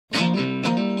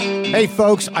Hey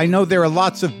folks, I know there are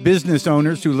lots of business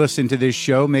owners who listen to this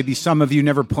show. Maybe some of you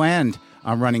never planned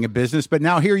on running a business, but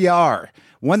now here you are.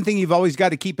 One thing you've always got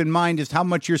to keep in mind is how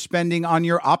much you're spending on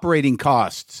your operating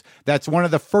costs. That's one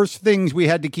of the first things we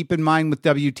had to keep in mind with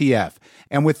WTF.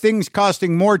 And with things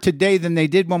costing more today than they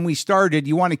did when we started,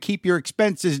 you want to keep your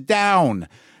expenses down.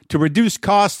 To reduce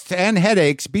costs and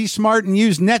headaches, be smart and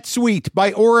use NetSuite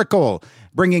by Oracle,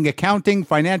 bringing accounting,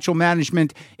 financial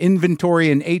management,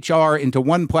 inventory, and HR into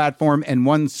one platform and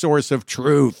one source of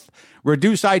truth.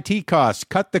 Reduce IT costs,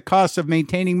 cut the costs of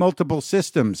maintaining multiple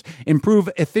systems, improve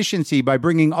efficiency by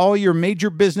bringing all your major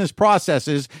business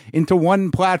processes into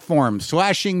one platform,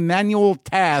 slashing manual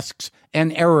tasks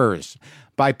and errors.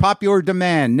 By popular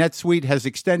demand, NetSuite has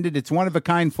extended its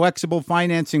one-of-a-kind flexible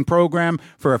financing program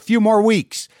for a few more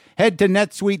weeks. Head to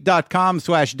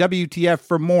netsuite.com/WTF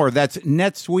for more. That's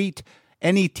NetSuite,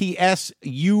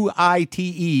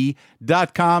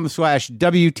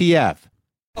 NetSuite.com/WTF.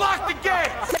 Lock the gate!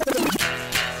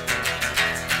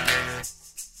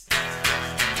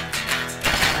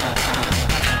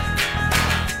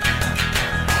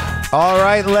 All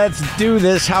right, let's do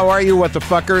this. How are you, what the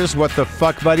fuckers, what the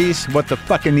fuck buddies, what the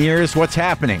fucking ears? What's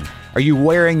happening? Are you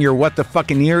wearing your what the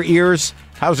fucking ears?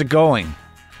 How's it going?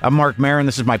 I'm Mark Maron.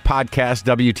 This is my podcast,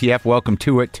 WTF. Welcome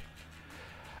to it.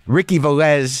 Ricky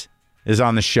Velez is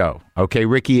on the show. Okay,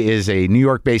 Ricky is a New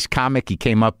York-based comic. He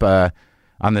came up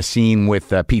on the scene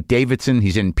with Pete Davidson.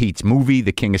 He's in Pete's movie,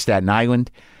 The King of Staten Island.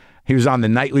 He was on The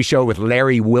Nightly Show with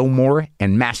Larry Wilmore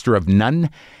and Master of None.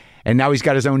 And now he's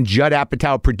got his own Judd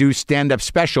Apatow-produced stand-up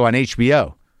special on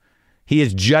HBO. He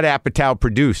is Judd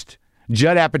Apatow-produced.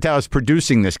 Judd Apatow is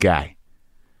producing this guy.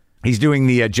 He's doing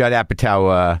the Judd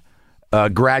Apatow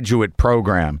graduate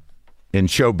program in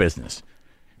show business.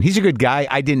 He's a good guy.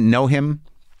 I didn't know him.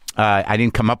 I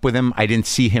didn't come up with him. I didn't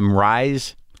see him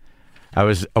rise. I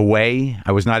was away.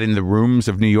 I was not in the rooms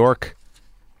of New York,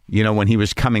 when he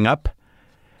was coming up.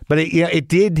 But it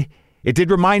did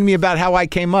remind me about how I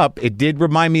came up. It did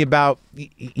remind me about,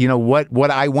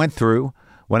 what I went through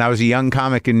when I was a young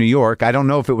comic in New York. I don't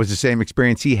know if it was the same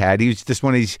experience he had. He was just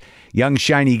one of these young,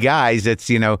 shiny guys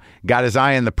that's, got his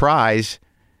eye on the prize.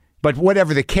 But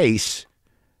whatever the case,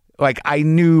 I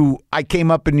knew I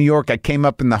came up in New York. I came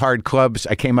up in the hard clubs.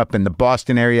 I came up in the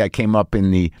Boston area. I came up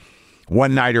in the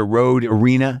One-Nighter Road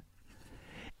arena.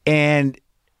 And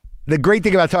the great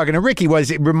thing about talking to Ricky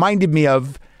was it reminded me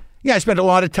of, I spent a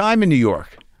lot of time in New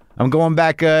York. I'm going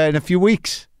back in a few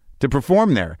weeks to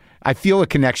perform there. I feel a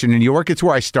connection in New York. It's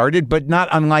where I started, but not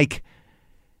unlike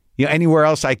anywhere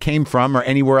else I came from or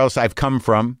anywhere else I've come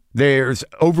from. There's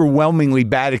overwhelmingly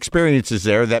bad experiences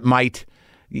there that might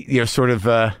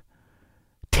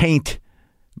taint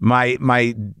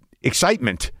my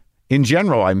excitement in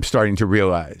general, I'm starting to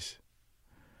realize.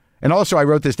 And also, I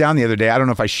wrote this down the other day. I don't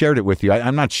know if I shared it with you.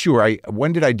 I'm not sure.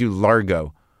 When did I do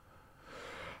Largo?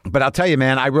 But I'll tell you,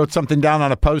 man, I wrote something down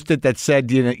on a Post-it that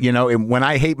said, when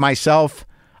I hate myself,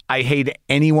 I hate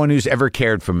anyone who's ever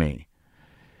cared for me.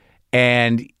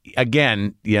 And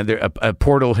again, a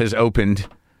portal has opened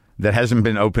that hasn't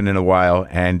been open in a while,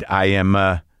 and I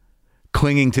am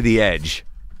clinging to the edge.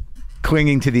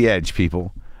 Clinging to the edge,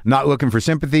 people. Not looking for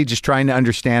sympathy, just trying to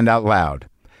understand out loud.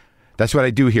 That's what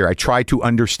I do here. I try to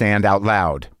understand out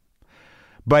loud.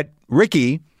 But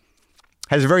Ricky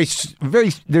has there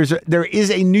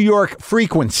is a New York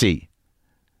frequency,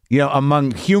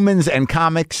 among humans and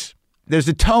comics. There's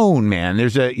a tone, man.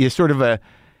 There's a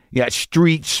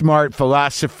street smart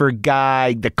philosopher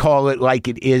guy, the call it like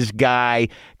it is guy.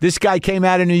 This guy came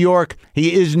out of New York.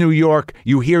 He is New York.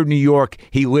 You hear New York.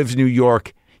 He lives New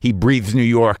York. He breathes New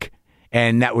York.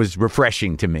 And that was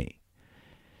refreshing to me.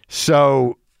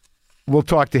 So we'll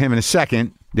talk to him in a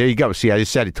second. There you go. See, I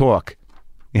just said to talk.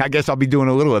 I guess I'll be doing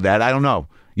a little of that. I don't know.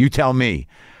 You tell me.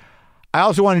 I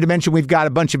also wanted to mention we've got a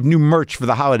bunch of new merch for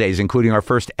the holidays, including our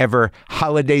first ever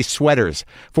holiday sweaters.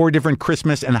 4 different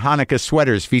Christmas and Hanukkah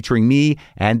sweaters featuring me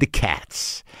and the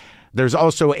cats. There's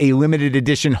also a limited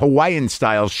edition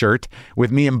Hawaiian-style shirt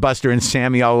with me and Buster and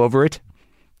Sammy all over it.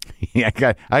 I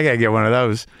got to get one of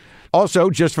those. Also,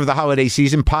 just for the holiday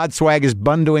season, Podswag is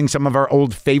bundling some of our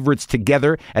old favorites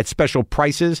together at special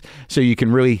prices so you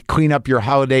can really clean up your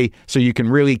holiday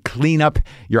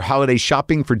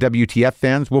shopping for WTF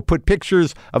fans. We'll put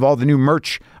pictures of all the new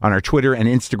merch on our Twitter and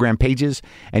Instagram pages,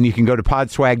 and you can go to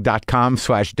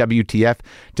podswag.com/WTF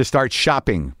to start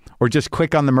shopping, or just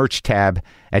click on the merch tab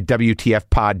at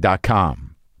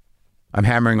WTFpod.com. I'm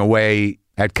hammering away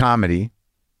at comedy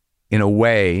in a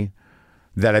way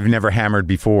that I've never hammered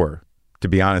before, to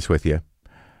be honest with you.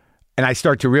 And I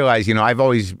start to realize, I've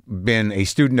always been a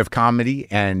student of comedy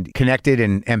and connected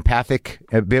and empathic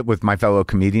a bit with my fellow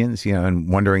comedians, and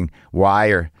wondering why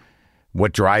or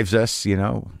what drives us,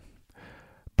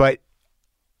 But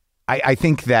I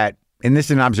think that, and this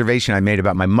is an observation I made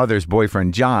about my mother's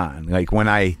boyfriend, John. Like when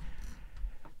I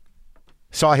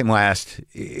saw him last,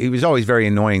 he was always very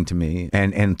annoying to me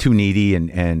and too needy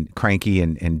and cranky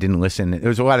and didn't listen. There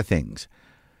was a lot of things.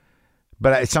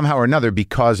 But somehow or another,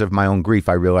 because of my own grief,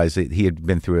 I realized that he had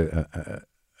been through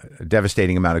a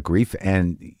devastating amount of grief,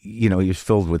 and he was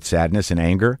filled with sadness and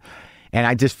anger. And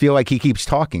I just feel like he keeps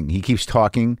talking. He keeps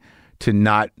talking to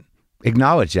not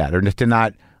acknowledge that, or to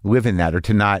not live in that, or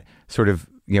to not sort of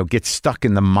get stuck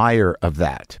in the mire of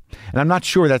that. And I'm not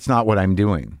sure that's not what I'm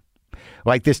doing.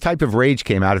 Like this type of rage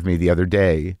came out of me the other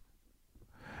day.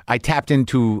 I tapped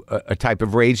into a type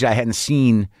of rage that I hadn't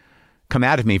seen come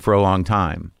out of me for a long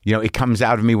time. It comes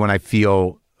out of me when I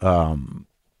feel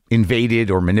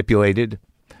invaded or manipulated,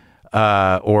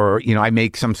 or I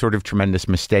make some sort of tremendous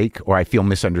mistake, or I feel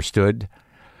misunderstood.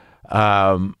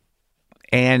 And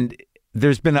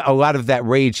there's been a lot of that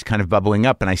rage kind of bubbling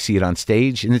up, and I see it on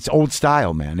stage, and it's old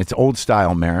style, man. It's old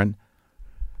style, Maron.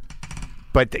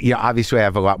 But obviously I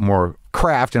have a lot more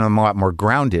craft and I'm a lot more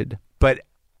grounded. But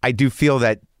I do feel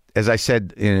that, as I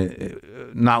said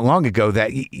not long ago,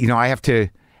 that, I have to,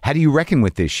 how do you reckon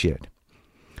with this shit?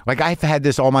 Like I've had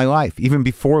this all my life, even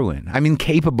before Lynn. I'm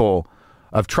incapable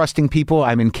of trusting people.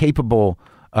 I'm incapable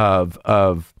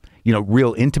of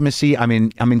real intimacy.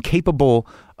 I'm incapable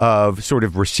of sort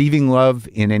of receiving love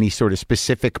in any sort of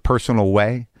specific personal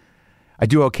way. I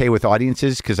do okay with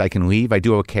audiences because I can leave. I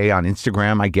do okay on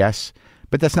Instagram, I guess,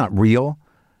 but that's not real.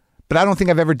 But I don't think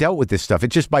I've ever dealt with this stuff.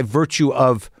 It's just by virtue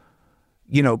of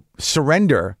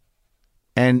surrender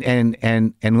and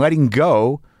letting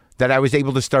go that I was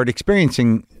able to start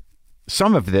experiencing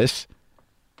some of this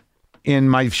in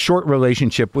my short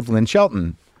relationship with Lynn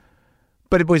Shelton.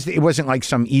 But it wasn't like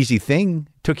some easy thing.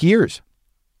 It took years.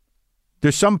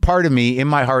 There's some part of me in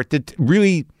my heart that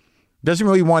really doesn't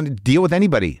really want to deal with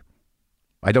anybody.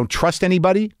 I don't trust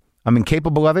anybody. I'm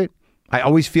incapable of it. I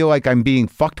always feel like I'm being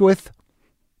fucked with.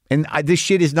 And this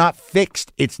shit is not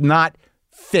fixed. It's not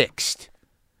fixed.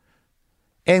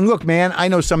 And look, man, I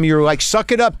know some of you are like,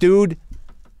 suck it up, dude.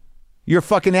 You're a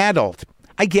fucking adult.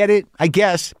 I get it, I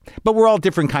guess. But we're all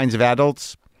different kinds of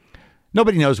adults.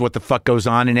 Nobody knows what the fuck goes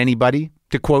on in anybody.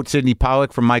 To quote Sidney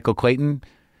Pollack from Michael Clayton,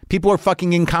 people are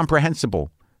fucking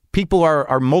incomprehensible. People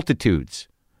are multitudes.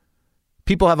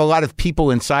 People have a lot of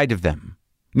people inside of them.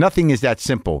 Nothing is that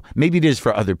simple. Maybe it is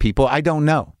for other people. I don't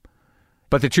know.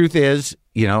 But the truth is,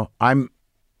 I'm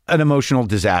an emotional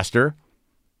disaster.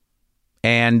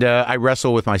 And I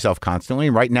wrestle with myself constantly.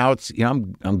 Right now, it's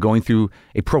I'm going through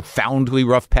a profoundly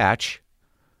rough patch,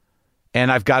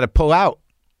 and I've got to pull out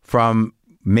from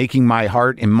making my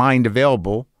heart and mind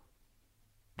available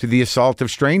to the assault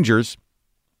of strangers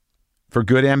for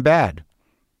good and bad.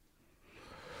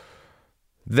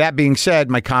 That being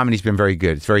said, my comedy's been very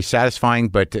good. It's very satisfying,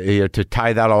 but to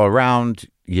tie that all around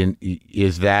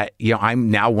is that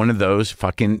I'm now one of those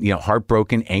fucking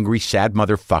heartbroken, angry, sad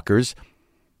motherfuckers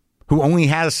who only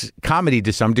has comedy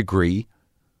to some degree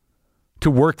to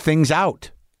work things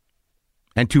out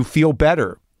and to feel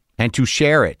better and to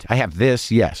share it. I have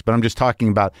this, yes, but I'm just talking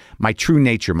about my true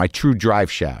nature, my true drive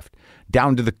shaft,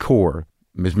 down to the core,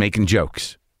 is making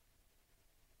jokes.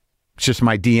 It's just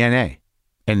my DNA.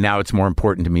 And now it's more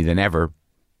important to me than ever,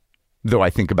 though I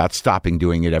think about stopping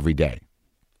doing it every day.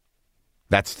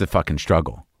 That's the fucking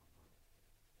struggle.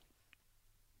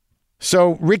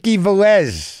 So, Ricky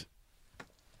Velez,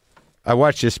 I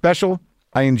watched his special.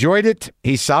 I enjoyed it.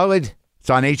 He's solid. It's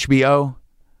on HBO.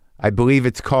 I believe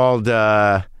it's called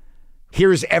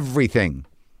Here's Everything.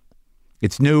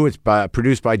 It's new. It's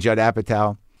produced by Judd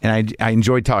Apatow. And I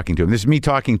enjoyed talking to him. This is me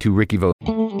talking to Ricky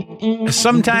Velez.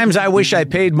 Sometimes I wish I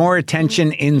paid more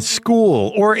attention in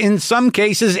school, or in some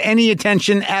cases, any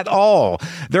attention at all.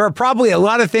 There are probably a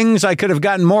lot of things I could have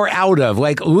gotten more out of,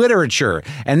 like literature,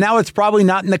 and now it's probably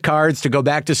not in the cards to go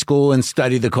back to school and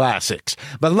study the classics.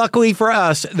 But luckily for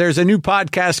us, there's a new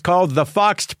podcast called The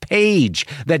Foxed Page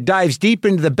that dives deep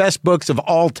into the best books of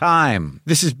all time.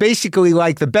 This is basically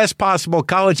like the best possible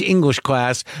college English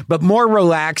class, but more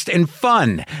relaxed and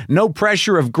fun. No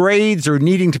pressure of grades or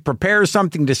needing to prepare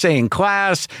something to to say in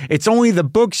class. It's only the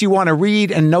books you want to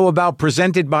read and know about,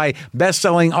 presented by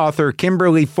best-selling author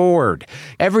Kimberly Ford.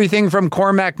 Everything from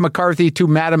Cormac McCarthy to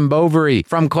Madame Bovary,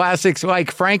 from classics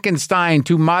like Frankenstein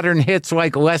to modern hits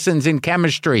like Lessons in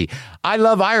Chemistry. I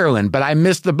love Ireland, but I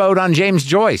missed the boat on James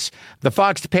Joyce. The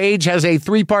Foxed Page has a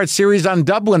 3-part series on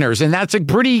Dubliners, and that's a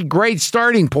pretty great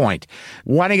starting point.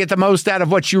 Want to get the most out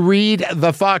of what you read?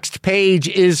 The Foxed Page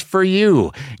is for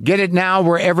you. Get it now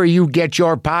wherever you get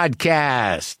your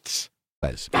podcasts.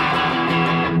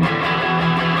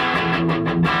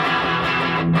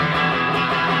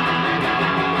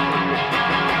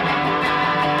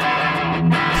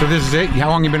 So this is it? How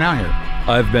long have you been out here?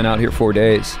 I've been out here 4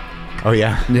 days. Oh,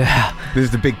 yeah? Yeah. This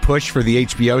is the big push for the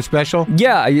HBO special?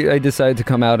 Yeah, I decided to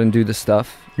come out and do the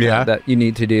stuff that you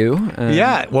need to do.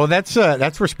 Yeah, well, that's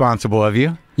responsible of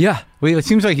you. Yeah. Well, it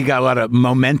seems like you got a lot of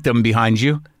momentum behind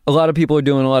you. A lot of people are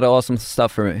doing a lot of awesome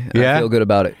stuff for me. Yeah? I feel good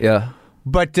about it, yeah.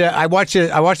 But I watched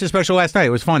the special last night.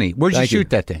 It was funny. Where'd you shoot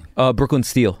that thing? Brooklyn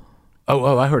Steel.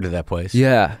 Oh, I heard of that place.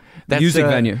 Yeah. That's music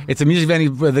venue. It's a music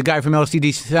venue with the guy from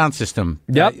LCD Sound System.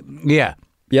 Yep. Yeah.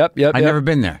 Yep. I've never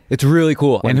been there. It's really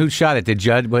cool. And who shot it? Did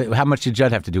Judd? How much did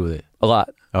Judd have to do with it? A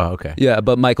lot. Oh, okay. Yeah,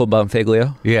 but Michael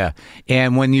Bonfiglio. Yeah.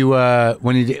 And when you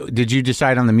did you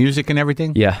decide on the music and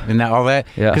everything? Yeah. And all that?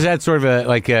 Yeah. Because that's sort of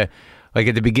like at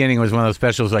the beginning it was one of those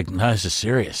specials like, no, this is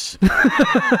serious.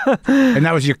 And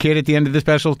that was your kid at the end of the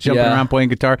special, jumping around playing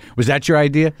guitar. Was that your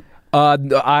idea?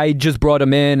 I just brought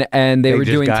him in, and they were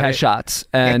doing test shots,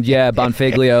 and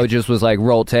Bonfiglio just was like,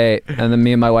 roll tape, and then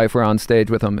me and my wife were on stage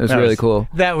with him. It was really cool.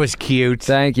 That was cute.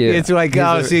 Thank you. It's like,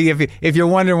 see, if you're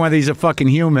wondering whether he's a fucking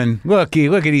human, look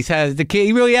at he has the kid.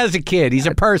 He really has a kid. He's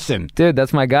a person. Dude,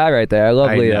 that's my guy right there. I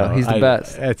love Leo. He's the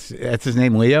best. That's his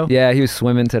name, Leo? Yeah, he was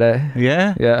swimming today.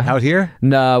 Yeah? Yeah. Out here?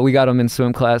 No, we got him in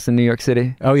swim class in New York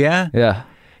City. Oh, yeah? Yeah.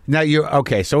 Now you're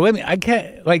okay. So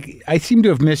I seem to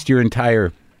have missed your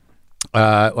entire.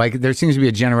 There seems to be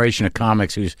a generation of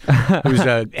comics whose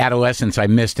adolescence I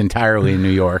missed entirely in New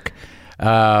York,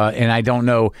 and I don't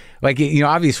know.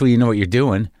 Obviously you know what you're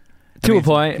doing. To a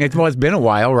point. It's been a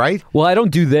while, right? Well, I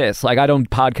don't do this. I don't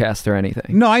podcast or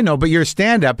anything. No, I know, but you're a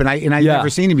stand-up, and I've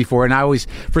never seen you before, and I always,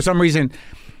 for some reason,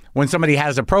 when somebody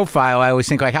has a profile, I always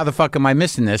think how the fuck am I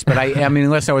missing this? But I mean,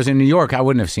 unless I was in New York, I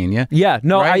wouldn't have seen you. Yeah,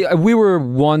 no, right? We were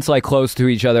once close to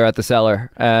each other at the Cellar,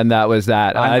 and that was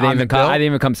that. I didn't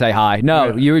even come say hi. No,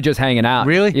 really? You were just hanging out.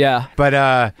 Really? Yeah.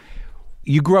 But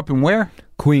you grew up in where?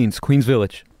 Queens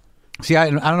Village. See, I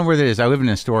don't know where that is. I live in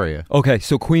Astoria. Okay,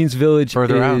 so Queens Village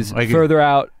is further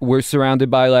out. We're surrounded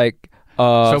by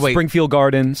Springfield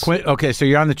Gardens. Okay, so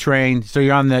you're on the train. So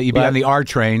you'd be on the R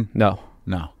train. No.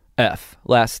 F,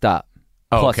 last stop,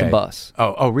 plus a bus.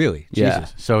 Oh, really? Yeah.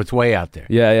 Jesus. So it's way out there.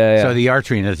 Yeah. So the R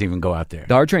train doesn't even go out there.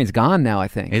 The R train's gone now, I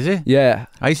think. Is it? Yeah.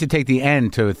 I used to take the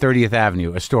N to 30th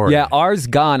Avenue, Astoria. Yeah, R's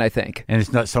gone, I think. And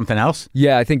it's not something else?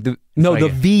 Yeah, I think the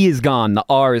V is gone. The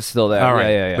R is still there. All right.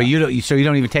 Yeah. But you don't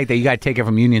even take that. You got to take it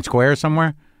from Union Square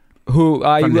somewhere?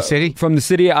 From the city? From the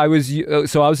city, I was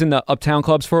in the Uptown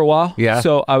clubs for a while. Yeah.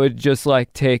 So I would just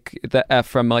take the F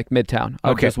from Midtown.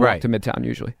 I would just walk to Midtown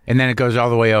usually. And then it goes all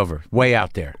the way over, way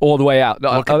out there. All the way out. The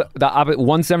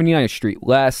 179th Street,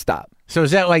 last stop. So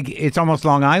is that it's almost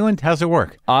Long Island? How's it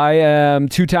work? I am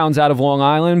 2 towns out of Long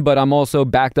Island, but I'm also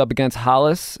backed up against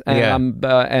Hollis and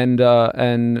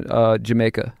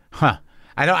Jamaica. Huh.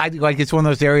 It's one of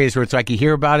those areas where it's you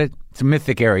hear about it. It's a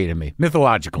mythic area to me,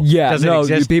 mythological. Yeah, does it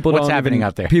exist? People What's don't happening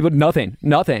out there? Nothing.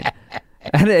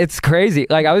 And it's crazy.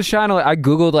 I was trying to. I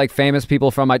googled famous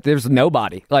people from. There's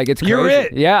nobody. It's crazy. You're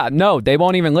it. Yeah. No, they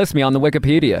won't even list me on the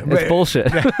Wikipedia. It's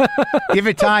bullshit. Give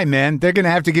it time, man. They're gonna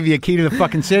have to give you a key to the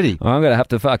fucking city. I'm gonna have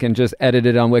to fucking just edit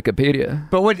it on Wikipedia.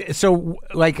 But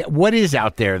what is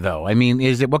out there though? I mean,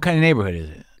 what kind of neighborhood is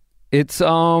it? It's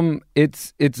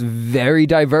very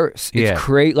diverse. It's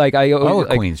great. All of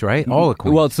Queens, right? All of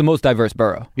Queens. Well, it's the most diverse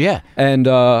borough. Yeah. And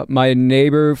my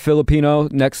neighbor Filipino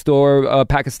next door,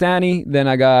 Pakistani. Then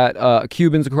I got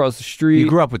Cubans across the street. You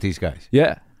grew up with these guys.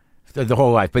 Yeah. The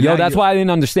whole life. But that's why I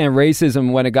didn't understand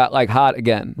racism when it got hot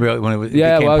again. Really? When it was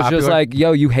I was popular?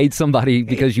 just you hate somebody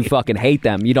because you fucking hate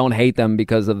them. You don't hate them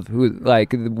because of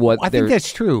what I think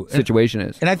that's true. Situation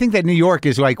is. And I think that New York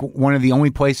is one of the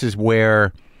only places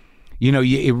where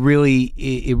it really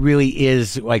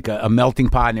is a melting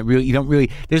pot, and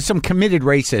there's some committed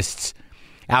racists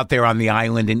out there on the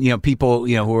island, and people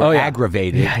who are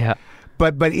aggravated. Yeah.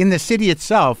 But in the city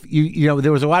itself,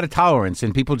 there was a lot of tolerance,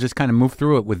 and people just kind of moved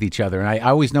through it with each other. And I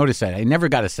always noticed that. I never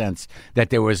got a sense that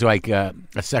there was a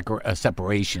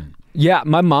separation. Yeah,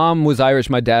 my mom was Irish,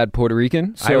 my dad Puerto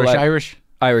Rican. So Irish.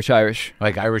 Irish.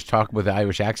 Like Irish talk with the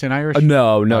Irish accent Irish?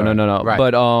 No. Right.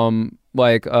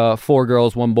 But 4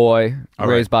 girls, 1 boy,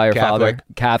 raised by her Catholic.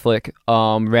 father. Catholic.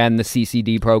 Ran the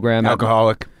CCD program.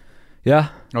 Alcoholic. Yeah.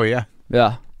 Oh, yeah.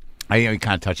 Yeah. I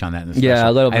kind of touch on that in the special. Yeah,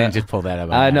 a little bit. I didn't just pull that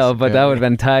up. I know, but that would have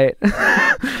been tight.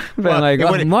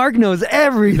 Mark knows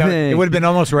everything. No, it would have been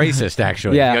almost racist,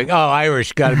 actually. Yeah. Like, oh,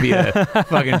 Irish got to be a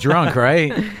fucking drunk,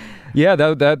 right? Yeah,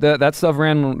 that stuff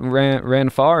ran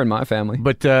far in my family.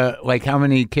 But like, how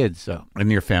many kids in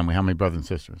your family? How many brothers and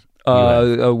sisters?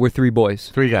 We're 3 boys.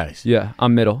 3 guys. Yeah,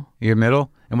 I'm middle. You're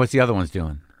middle, and what's the other ones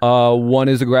doing? One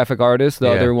is a graphic artist.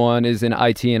 The other one is in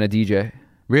IT and a DJ.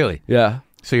 Really? Yeah.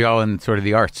 So you're all in sort of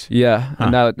the arts. Yeah,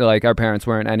 and that, like, our parents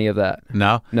weren't any of that.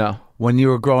 No. When you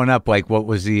were growing up, like, what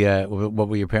were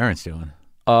your parents doing?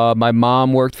 My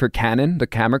mom worked for Canon, the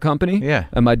camera company. Yeah.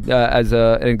 And as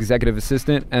an executive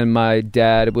assistant, and my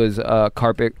dad was a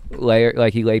carpet layer,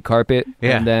 like he laid carpet.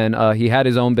 Yeah. And then he had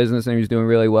his own business and he was doing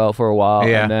really well for a while.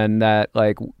 Yeah. And then that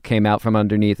like came out from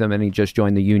underneath him and he just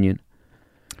joined the union.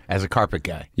 As a carpet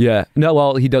guy. Yeah. No,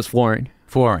 well, he does flooring.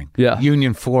 Flooring. Yeah.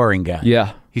 Union flooring guy.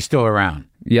 Yeah. He's still around.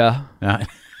 Yeah.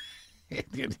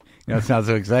 You don't sound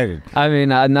so excited. I mean,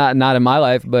 not in my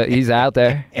life, but he's out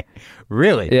there.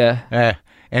 Really? Yeah.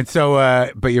 And so,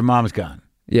 but your mom's gone.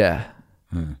 Yeah.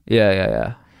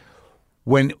 Yeah.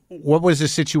 What was the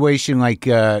situation like?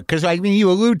 Because I mean,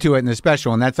 you allude to it in the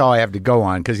special, and that's all I have to go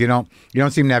on. Because you don't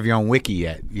seem to have your own wiki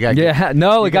yet.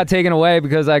 It got taken away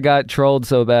because I got trolled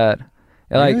so bad.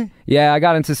 Like, really? Yeah, I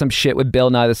got into some shit with Bill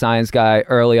Nye the Science Guy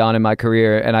early on in my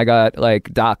career, and I got like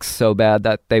doxxed so bad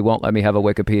that they won't let me have a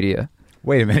Wikipedia.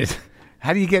 Wait a minute.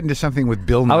 How do you get into something with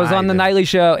Bill Nye? I was on the Nightly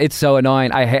Show. It's so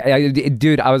annoying.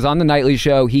 Dude, I was on the Nightly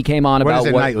Show. He came on What is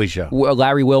a Nightly Show?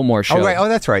 Larry Wilmore show. Oh, right. Oh,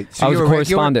 that's right. So I was a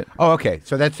correspondent. Oh, okay.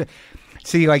 So that's...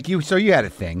 See, like you... So you had a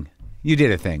thing. You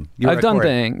did a thing. I've done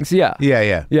things, yeah.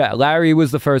 Yeah. Yeah, Larry was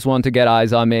the first one to get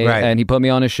eyes on me, right. And he put me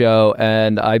on a show,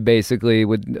 and I basically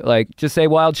would, like, just say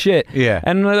wild shit. Yeah.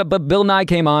 And but Bill Nye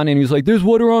came on, and he was like, there's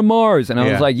water on Mars. And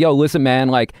I was like, yo, listen, man,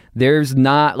 like, there's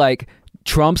not, like...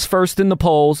 Trump's first in the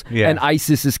polls, and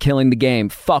ISIS is killing the game.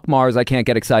 Fuck Mars, I can't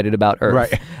get excited about Earth.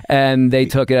 Right. And they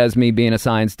took it as me being a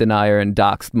science denier and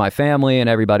doxed my family and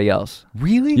everybody else.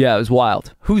 Really? Yeah, it was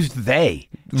wild. Who's they?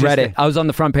 Reddit. I was on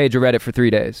the front page of Reddit for 3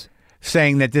 days.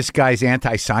 Saying that this guy's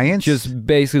anti-science? Just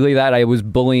basically that I was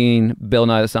bullying Bill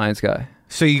Nye the Science Guy.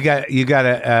 So you got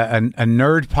a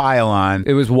nerd pile on.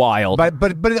 It was wild. But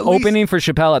at opening for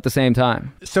Chappelle at the same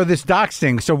time. So this dox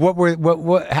thing. So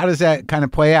what? How does that kind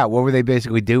of play out? What were they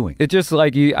basically doing? It just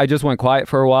like I just went quiet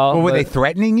for a while. Well, were they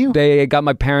threatening you? They got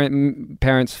my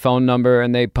parents' phone number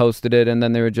and they posted it, and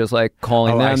then they were just like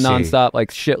calling them nonstop,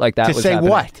 like shit like that. To was say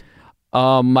happening. What?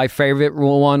 My favorite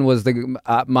one was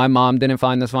my mom didn't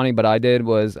find this funny, but I did,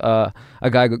 was a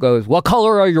guy goes, what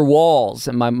color are your walls?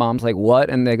 And my mom's like, what?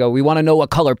 And they go, we want to know what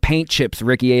color paint chips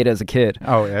Ricky ate as a kid.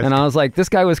 Oh, yeah. And I was like, this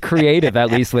guy was creative,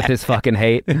 at least with his fucking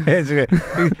hate.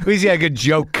 At least he had a good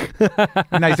joke.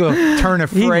 A nice little turn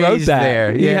of phrase he wrote that.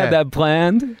 there. He had that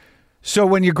planned. So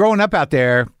when you're growing up out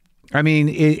there, I mean,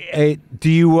 do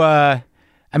you...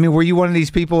 I mean, were you one of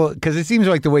these people? Because it seems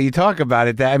like the way you talk about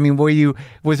it. That I mean,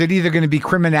 was it either going to be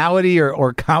criminality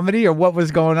or comedy, or what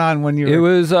was going on when you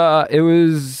were... It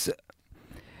was.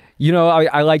 You know,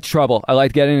 I liked trouble. I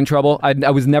liked getting in trouble. I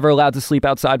was never allowed to sleep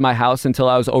outside my house until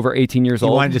I was over 18 years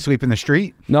old. You wanted to sleep in the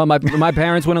street? No, my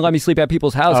parents wouldn't let me sleep at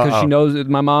people's house because she knows that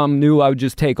my mom knew I would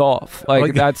just take off.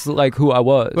 Like that's like who I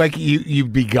was. Like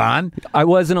you'd be gone? I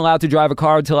wasn't allowed to drive a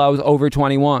car until I was over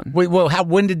 21. Wait, well,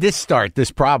 when did this start, this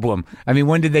problem? I mean,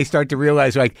 when did they start to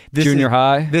realize, like, junior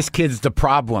high? This kid's the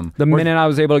problem? The minute I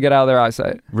was able to get out of their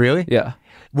eyesight. Really? Yeah.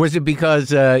 Was it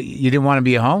because you didn't want to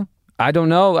be at home? I don't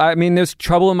know. I mean, there's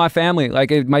trouble in my family.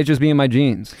 Like, it might just be in my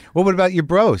genes. Well, what about your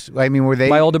bros? I mean, were they...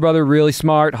 My older brother, really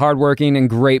smart, hardworking, and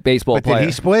great baseball player. Did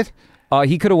he split?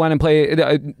 He could have went and played...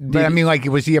 but I mean, like,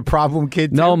 was he a problem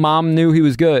kid too? No, mom knew he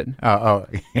was good. Oh.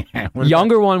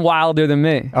 Younger one, wilder than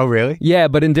me. Oh, really? Yeah,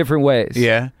 but in different ways.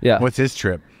 Yeah? Yeah. What's his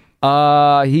trip?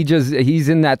 He's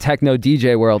in that techno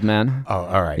DJ world, man. Oh,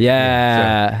 all right.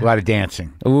 Yeah. So, a lot of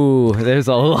dancing. Ooh, there's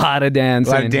a lot of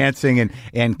dancing. A lot of dancing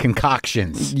and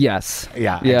concoctions. Yes.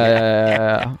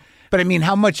 Yeah. But I mean,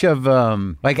 how much of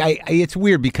it's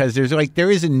weird because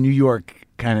there is a New York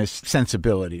kind of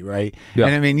sensibility, right? Yeah.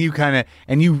 And I mean, you kind of,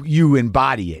 and you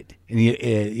embody it.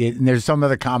 And there's some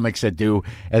other comics that do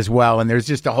as well. And there's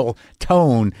just a whole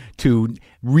tone to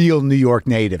real New York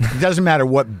native. It doesn't matter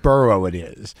what borough it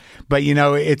is, but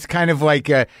it's kind of like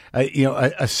a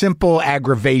simple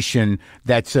aggravation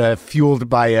that's fueled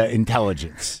by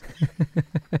intelligence.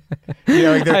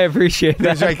 I appreciate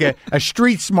that. There's like a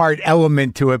street smart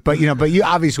element to it, but you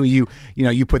obviously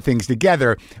you put things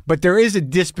together. But there is a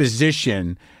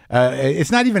disposition.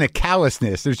 It's not even a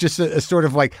callousness. There's just a sort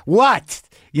of like what.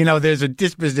 There's a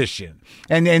disposition,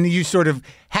 and you sort of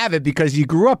have it because you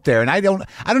grew up there. And I don't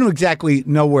exactly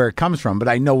know where it comes from, but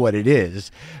I know what it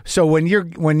is. So when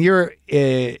you're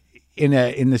in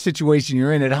the situation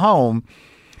you're in at home,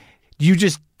 you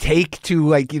just take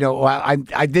to I'm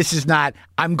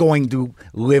going to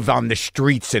live on the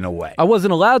streets in a way. I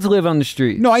wasn't allowed to live on the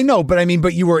street. No, I know, but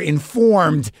you were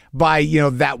informed by,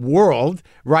 that world,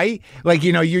 right? Like,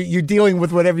 you're dealing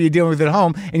with whatever you're dealing with at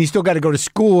home, and you still got to go to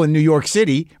school in New York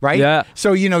City, right? Yeah.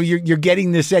 So, you're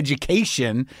getting this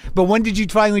education, but when did you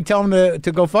finally tell them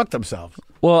to go fuck themselves?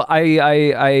 Well,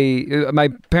 my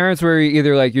parents were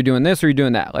either like, you're doing this or you're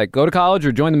doing that. Like, go to college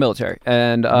or join the military.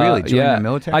 And really? Join the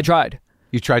military? I tried.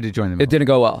 You tried to join the military? It didn't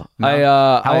go well.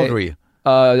 No? How old were you?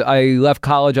 I left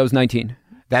college. I was 19.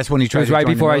 That's when you tried to join the military? It was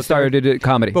right before I started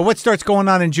comedy. But what starts going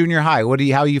on in junior high?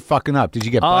 How are you fucking up? Did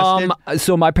you get busted?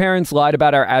 So my parents lied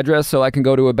about our address so I can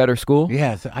go to a better school.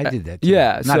 Yeah, so I did that too.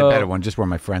 Yeah. Not a better one, just where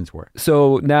my friends were.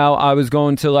 So now I was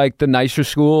going to like the nicer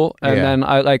school, and then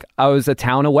I was a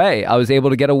town away. I was able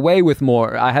to get away with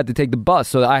more. I had to take the bus,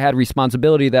 so I had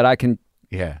responsibility that I can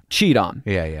cheat on.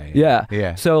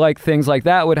 Yeah. So like things like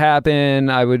that would happen.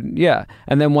 And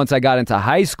then once I got into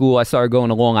high school, I started going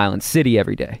to Long Island City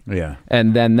every day. Yeah.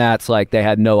 And then that's like they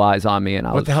had no eyes on me. And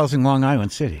what the hell's in Long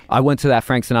Island City? I went to that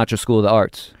Frank Sinatra School of the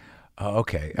Arts. Oh,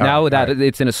 okay.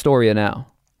 It's in Astoria now.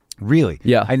 Really?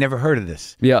 Yeah. I never heard of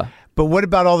this. Yeah. But what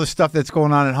about all the stuff that's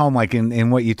going on at home, like in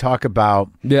what you talk about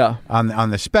on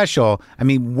the special? I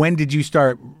mean, when did you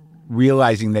start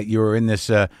realizing that you were in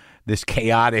this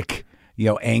chaotic,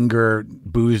 anger,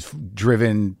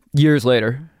 booze-driven... Years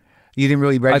later. You didn't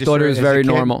really register? I thought it was very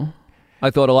normal. I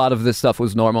thought a lot of this stuff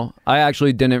was normal. I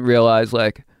actually didn't realize,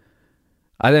 your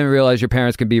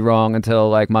parents could be wrong until,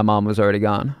 my mom was already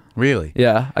gone. Really?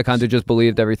 Yeah. I kind of just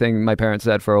believed everything my parents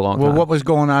said for a long time. Well, what was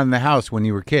going on in the house when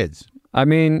you were kids? I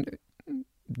mean,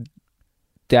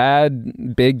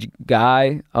 dad, big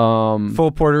guy.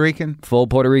 Full Puerto Rican? Full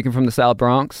Puerto Rican from the South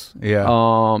Bronx.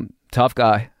 Yeah. Tough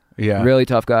guy. Yeah. Really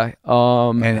tough guy.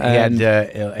 And he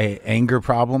had anger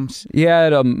problems? He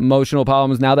had emotional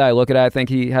problems. Now that I look at it, I think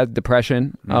he had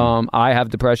depression. I have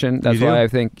depression. That's why I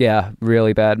think,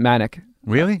 really bad. Manic.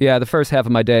 Really? Yeah, the first half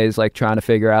of my day is trying to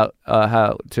figure out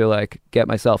how to get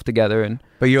myself together and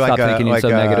but you're stop thinking so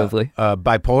negatively. A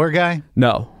bipolar guy?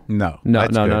 No. No.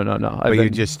 But you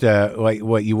just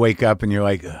you wake up and you're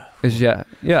like...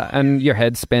 Yeah, and your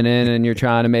head's spinning, and you're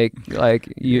trying to make you're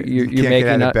can't making get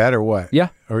out of bed or what? Yeah,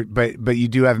 but you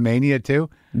do have mania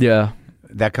too. Yeah,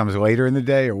 that comes later in the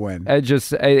day or when?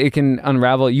 It can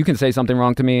unravel. You can say something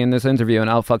wrong to me in this interview, and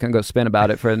I'll fucking go spin about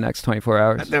it for the next 24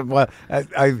 hours.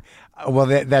 Well,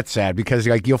 that's sad because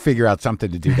you'll figure out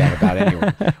something to do that about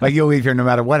anyway. You'll leave here no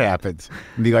matter what happens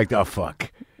and be like, oh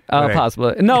fuck. Right.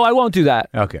 Possibly. No, I won't do that.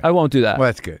 Okay. I won't do that. Well,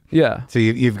 that's good. Yeah. So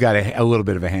you've got a little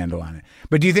bit of a handle on it.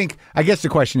 But do you think, I guess the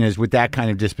question is, with that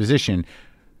kind of disposition,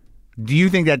 do you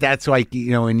think that that's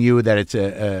in you that it's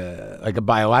a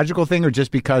biological thing or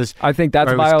just because... I think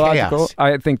that's biological. Chaos?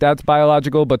 I think that's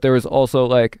biological, but there is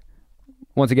also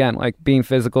once again, being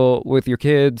physical with your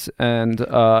kids and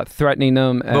threatening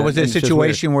them. But was it a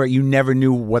situation where you never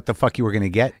knew what the fuck you were going to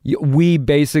get? We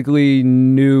basically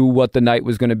knew what the night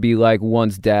was going to be like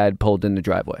once Dad pulled in the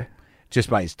driveway. Just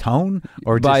by his tone?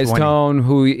 Or by just his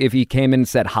tone, if he came in and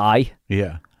said hi.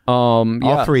 Yeah.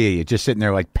 All three of you just sitting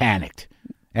there panicked.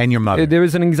 And your mother. There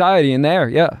was an anxiety in there,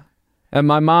 yeah. And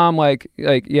my mom,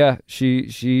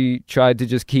 she tried to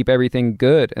just keep everything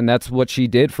good, and that's what she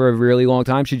did for a really long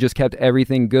time. She just kept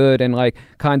everything good and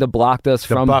kind of blocked us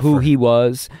from who he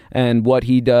was and what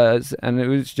he does. And it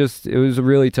was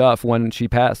really tough when she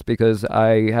passed because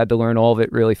I had to learn all of it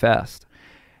really fast.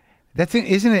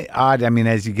 Isn't it odd? I mean,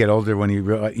 as you get older, when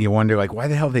you wonder why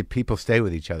the hell did people stay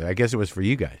with each other? I guess it was for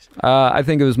you guys. I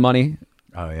think it was money.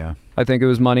 Oh yeah. I think it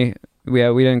was money.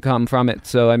 Yeah, we didn't come from it,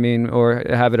 so or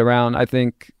have it around. I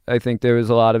think there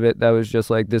was a lot of it that was just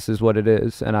this is what it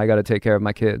is, and I got to take care of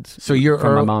my kids. So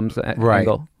from my mom's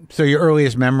angle. So your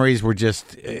earliest memories were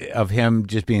just of him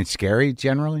just being scary,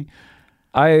 generally.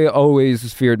 I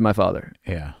always feared my father.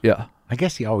 Yeah, yeah. I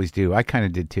guess you always do. I kind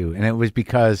of did too, and it was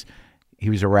because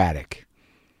he was erratic.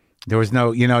 There was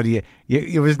no,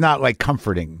 it was not like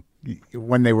comforting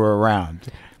when they were around.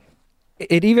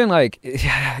 It even like,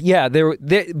 yeah,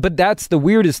 but that's the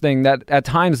weirdest thing, that at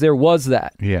times there was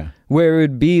that. Yeah. Where it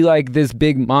would be like this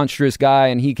big monstrous guy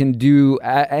and he can do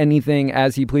anything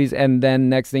as he please. And then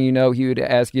next thing you know, he would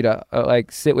ask you to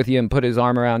like sit with you and put his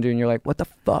arm around you. And you're like, what the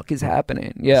fuck is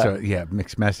happening? Yeah. So, yeah,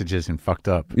 mixed messages and fucked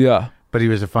up. Yeah. But he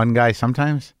was a fun guy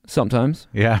sometimes? Sometimes.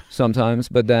 Yeah. Sometimes.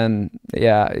 But then,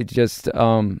 yeah, it just,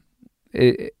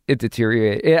 it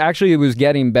deteriorated. It was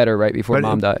getting better right before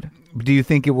Mom died. Do you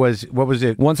think what was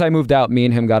it? Once I moved out, me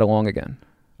and him got along again.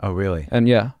 Oh, really? And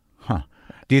yeah. Huh.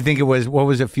 Do you think what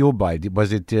was it fueled by?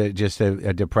 Was it just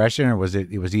a depression, or was he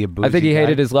a boozy I think he guy?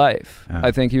 hated his life.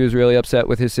 I think he was really upset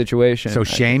with his situation. So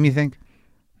shame, you think?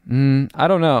 I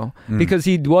don't know. Because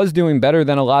he was doing better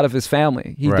than a lot of his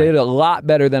family. He Right. did a lot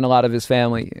better than a lot of his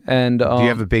family. And Do you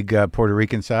have a big Puerto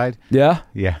Rican side? yeah?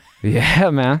 Yeah. Yeah,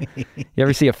 man. You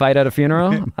ever see a fight at a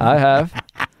funeral? I have.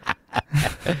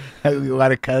 A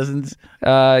lot of cousins?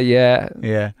 Yeah.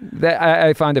 Yeah.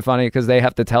 I find it funny because they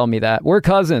have to tell me that. We're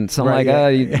cousins. I'm Right, like, yeah.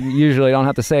 you usually don't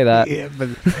have to say that. Yeah,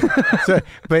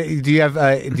 but do you have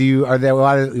are there a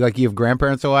lot of, like, you have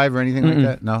grandparents alive or anything like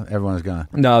that? No, everyone's gone.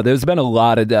 No, there's been a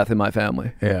lot of death in my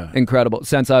family. Yeah. Incredible.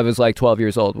 Since I was like 12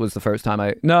 years old was the first time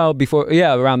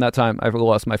around that time I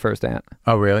lost my first aunt.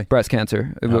 Oh, really? Breast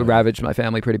cancer. It ravaged my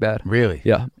family pretty bad. Really?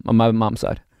 Yeah, on my mom's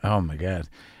side. Oh my God.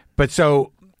 But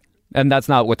so, And that's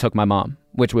not what took my mom,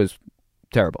 which was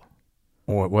terrible.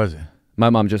 what was it? My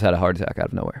mom just had a heart attack out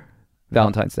of nowhere.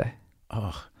 Valentine's Day,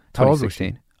 Oh, how old was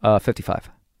she? 2016. 55.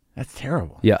 That's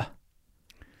terrible. Yeah.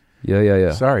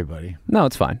 Yeah. Sorry, buddy. No,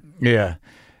 it's fine. Yeah,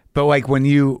 but like when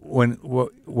we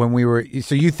were,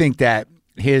 so you think that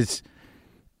he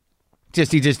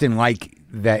just didn't like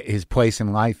that his place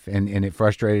in life, and it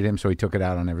frustrated him, so he took it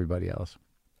out on everybody else.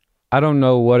 I don't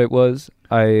know what it was.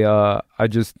 I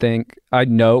just think I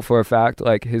know for a fact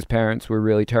like his parents were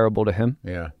really terrible to him.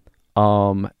 Yeah.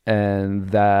 And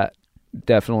that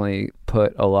definitely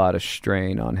put a lot of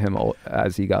strain on him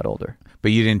as he got older.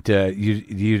 But you didn't.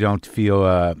 You don't feel.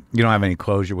 You don't have any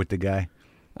closure with the guy.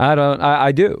 I don't.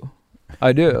 I do.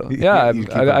 Yeah,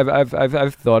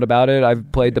 I've thought about it.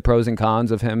 I've played the pros and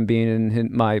cons of him being in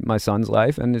my son's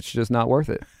life, and it's just not worth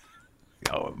it.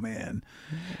 Oh man.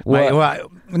 What?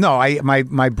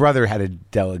 My brother had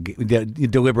to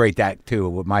deliberate that too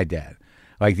with my dad,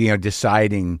 like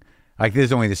deciding. Like, this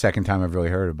is only the second time I've really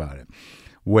heard about it,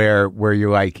 where you're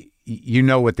like,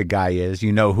 what the guy is,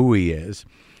 who he is,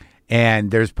 and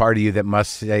there's part of you that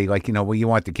must say, like, well, you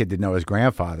want the kid to know his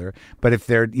grandfather, but if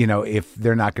they're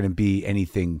not going to be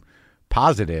anything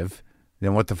positive,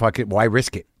 then what the fuck? Why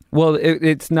risk it? Well,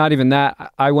 it's not even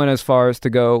that. I went as far as to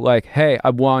go like, hey,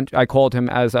 I called him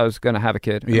as I was going to have a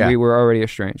kid. And we were already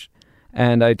estranged.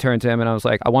 And I turned to him and I was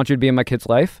like, I want you to be in my kid's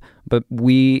life, but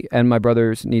we and my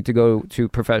brothers need to go to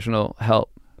professional help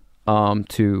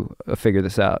to figure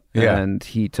this out. Yeah. And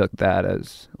he took that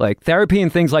as like therapy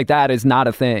and things like that is not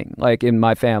a thing like in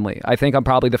my family. I think I'm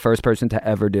probably the first person to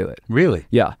ever do it. Really?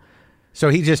 Yeah. So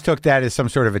he just took that as some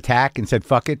sort of attack and said,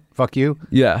 fuck it, fuck you?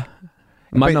 Yeah.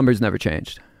 My numbers never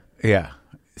changed. Yeah.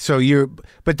 So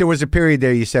but there was a period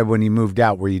there, you said, when you moved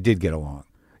out where you did get along.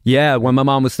 Yeah, when my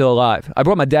mom was still alive. I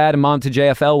brought my dad and mom to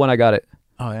JFL when I got it.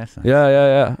 Oh, that's nice.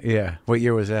 Yeah. Yeah. What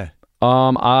year was that?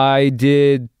 I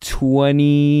did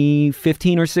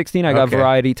 2015 or 16. I got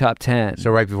Variety Top 10. So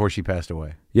right before she passed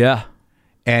away. Yeah.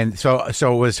 And so it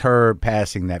was her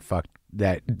passing that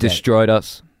Destroyed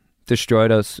us.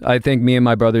 I think me and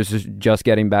my brothers are just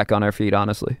getting back on our feet,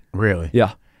 honestly. Really?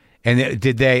 Yeah. And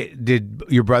did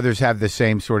your brothers have the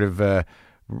same sort of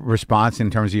response in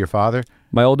terms of your father?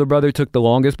 My older brother took the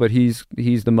longest, but he's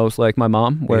the most like my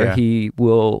mom, where he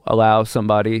will allow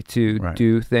somebody to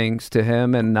do things to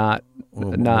him and not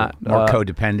more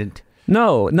codependent.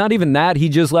 No, not even that. He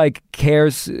just like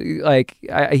cares. Like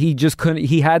he just couldn't.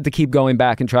 He had to keep going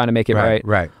back and trying to make it right.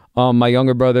 Right. My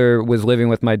younger brother was living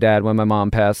with my dad when my mom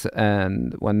passed,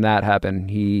 and when that happened,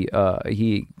 he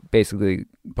basically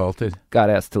bolted, got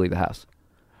asked to leave the house.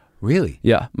 Really?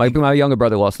 Yeah. My younger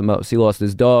brother lost the most. He lost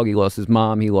his dog. He lost his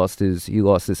mom. He lost his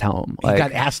home. He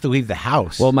got asked to leave the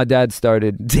house. Well, my dad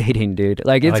started dating, dude.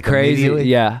 Like, it's crazy.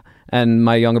 Yeah. And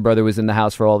my younger brother was in the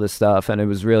house for all this stuff, and it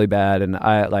was really bad. And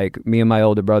me and my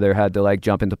older brother had to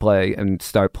jump into play and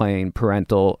start playing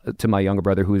parental to my younger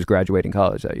brother who was graduating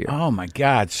college that year. Oh my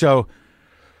God. So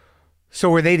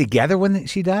were they together when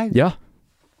she died? Yeah.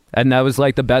 And that was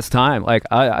the best time.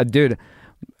 Dude,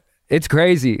 It's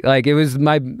crazy. Like, it was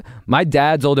my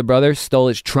dad's older brother stole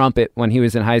his trumpet when he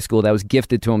was in high school. That was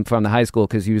gifted to him from the high school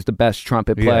because he was the best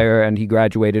trumpet player and he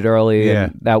graduated early. Yeah.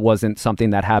 And that wasn't something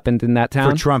that happened in that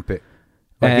town. For trumpet.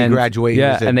 Like he And- graduated.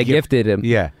 Yeah, as a and they gift. gifted him.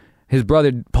 Yeah. His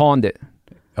brother pawned it.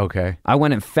 Okay. I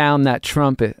went and found that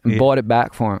trumpet and bought it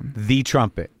back for him. The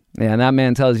trumpet. Yeah, and that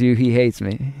man tells you he hates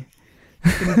me.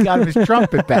 He got his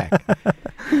trumpet back.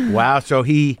 Wow. So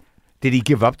did he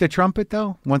give up the trumpet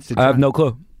though? I have no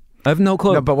clue.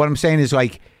 No, but what I'm saying is,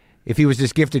 like, if he was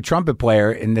this gifted trumpet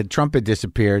player and the trumpet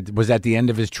disappeared, was that the end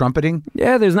of his trumpeting?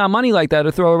 Yeah, there's not money like that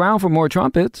to throw around for more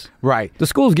trumpets. Right. The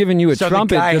school's giving you a So the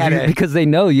trumpet guy because they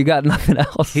know you got nothing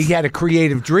else. He had a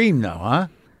creative dream, though, huh?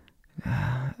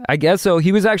 I guess so.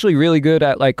 He was actually really good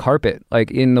at like carpet, like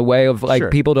in the way of like Sure.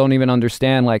 people don't even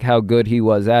understand like how good he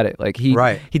was at it. Like he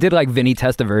did like Vinny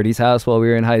Testaverde's house while we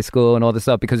were in high school and all this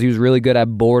stuff because he was really good at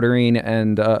bordering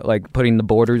and like putting the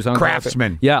borders on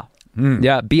Craftsman. Carpet. Yeah.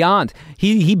 Yeah, beyond.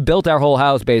 He built our whole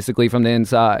house basically from the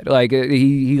inside. Like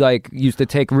he like used to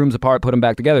take rooms apart, put them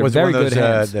back together. Was Very it one of good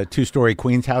hands. those the 2-story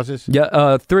Queens houses?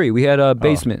 Yeah, 3. We had a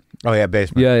basement. Oh yeah,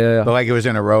 basement. Yeah. But like it was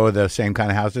in a row of the same kind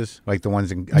of houses, like the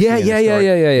ones in Yeah.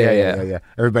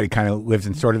 Everybody kind of lives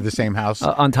in sort of the same house.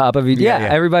 On top of each. Yeah,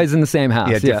 everybody's in the same house.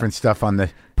 Yeah, different stuff on the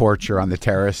porch or on the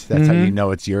terrace. That's how you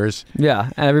know it's yours. Yeah,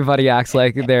 and everybody acts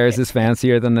like theirs is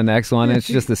fancier than the next one. It's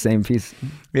just the same piece.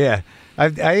 Yeah. I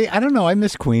don't know. I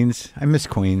miss Queens.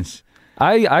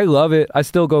 I love it. I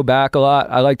still go back a lot.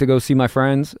 I like to go see my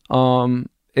friends.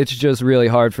 It's just really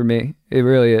hard for me. It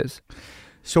really is.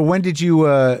 So when did you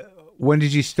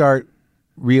start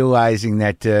realizing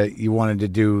that you wanted to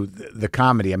do the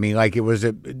comedy? I mean, like, was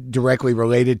it directly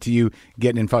related to you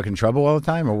getting in fucking trouble all the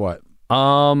time, or what?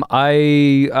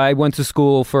 I went to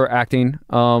school for acting.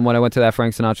 When I went to that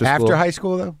Frank Sinatra school. After high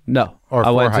school, though? No, Or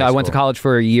I went high to school? college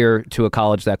for a year to a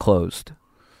college that closed.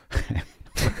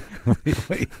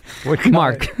 Wait, what college?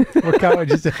 Mark. What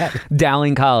college is that?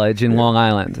 Dowling College in Long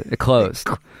Island. It closed.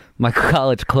 My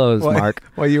college closed, Mark.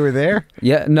 While you were there?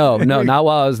 Yeah, no, not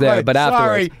while I was there, Wait, but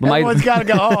afterwards. Sorry, everyone's got to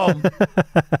go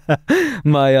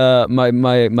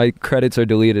home. My credits are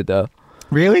deleted though.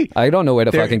 Really? I don't know where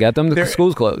to They're- fucking get them. The they're-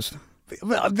 school's closed.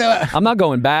 Well, I'm not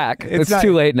going back. It's not-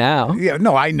 too late now. Yeah,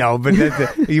 no, I know, but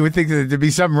you would think that there'd be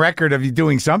some record of you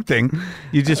doing something.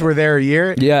 You just were there a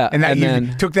year, Yeah, and that and you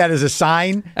then- took that as a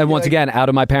sign. And once again, out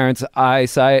of my parents'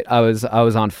 eyesight, I was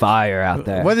on fire out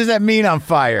there. What does that mean on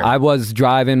fire? I was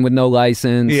driving with no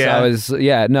license.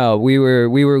 Yeah. We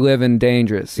were living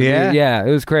dangerous. Yeah?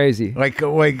 It was crazy. like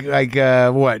what?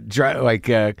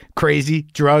 Crazy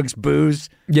drugs, booze,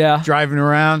 Yeah. driving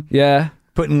around, Yeah.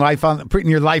 putting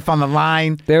your life on the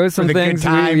line. There was for some the things. Good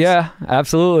times. Yeah,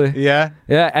 absolutely. Yeah.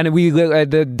 Yeah, and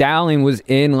the Dowling was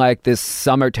in like this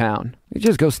summer town. You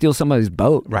just go steal somebody's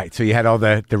boat. Right. So you had all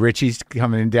the Richies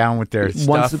coming in down with their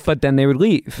stuff. But then they would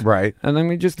leave. Right. And then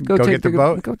we just go get the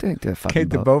boat? Go take the fucking Take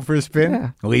the boat. boat for a spin. Yeah.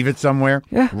 Leave it somewhere.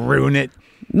 Yeah. Ruin it.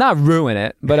 Not ruin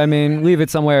it, but I mean, leave it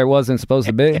somewhere it wasn't supposed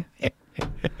to be.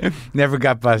 Never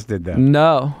got busted though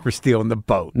No. for stealing the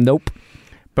boat. Nope.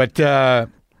 But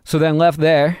So then left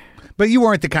there. But you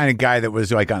weren't the kind of guy that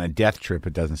was like on a death trip,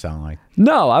 it doesn't sound like.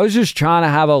 No, I was just trying to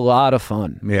have a lot of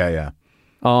fun. Yeah.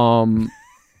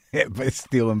 But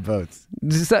stealing boats.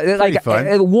 Just, like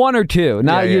fun. one or two.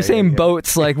 Now Yeah, you're saying yeah.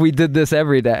 boats like we did this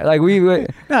every day. Like we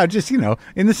No, just,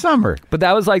 in the summer. but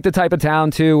that was like the type of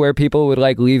town too where people would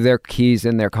like leave their keys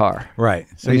in their car. Right.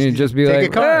 So And you'd just be take like,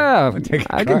 a car. yeah, Take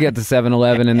a I car. could get to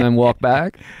 7-Eleven and then walk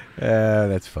back.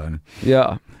 That's fun.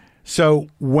 Yeah. So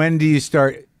when do you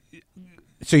start?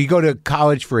 So you go to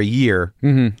college for a year,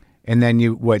 and then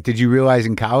did you realize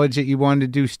in college that you wanted to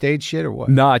do stage shit or what?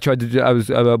 No, I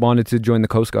wanted to join the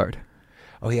Coast Guard.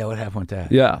 Oh yeah, what happened with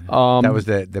that? Yeah. That was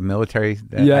the military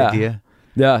idea?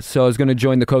 Yeah, so I was going to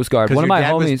join the Coast Guard. One of my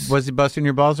homies... Was he busting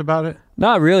your balls about it?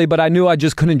 Not really, but I knew I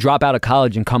just couldn't drop out of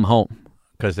college and come home.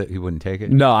 Because he wouldn't take it?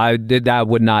 No, that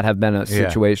would not have been a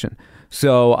situation.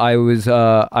 So I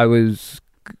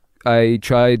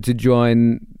tried to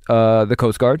join the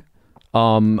Coast Guard.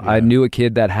 I knew a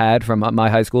kid that had from my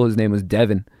high school. His name was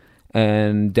Devin.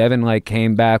 And Devin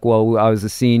came back while I was a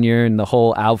senior and the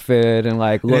whole outfit and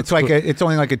And it's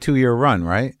only like a 2-year run,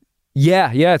 right?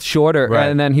 Yeah, it's shorter. Right.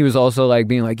 And then he was also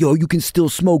being like, yo, you can still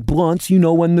smoke blunts,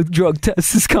 when the drug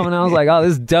test is coming. I was like, oh,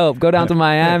 this is dope. Go down to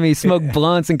Miami, smoke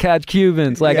blunts and catch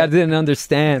Cubans. I didn't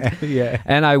understand. Yeah.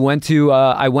 And I went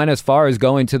as far as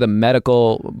going to the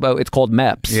medical, it's called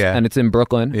MEPS. Yeah. And it's in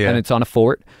Brooklyn. Yeah. And it's on a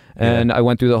fort. And I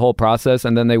went through the whole process.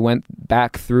 And then they went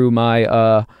back through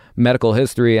my medical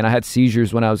history. And I had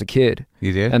seizures when I was a kid.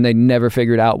 You did? And they never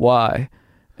figured out why.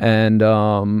 And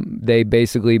they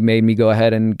basically made me go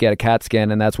ahead and get a CAT scan,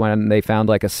 and that's when they found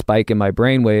like a spike in my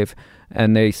brainwave,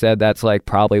 and they said that's like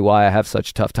probably why I have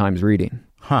such tough times reading.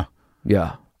 Huh.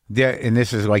 Yeah. Yeah, and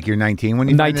this is like you're 19 when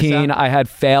you find this 19. out? I had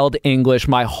failed English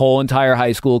my whole entire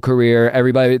high school career.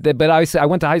 Everybody, but I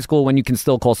went to high school when you can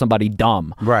still call somebody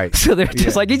dumb. Right. So they're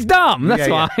just like, he's dumb. That's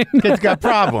fine. Kid's got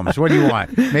problems. What do you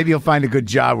want? Maybe he'll find a good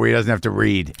job where he doesn't have to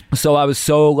read. So I was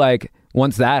so like,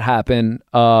 once that happened,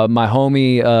 my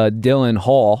homie Dylan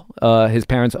Hall, his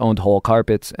parents owned Hall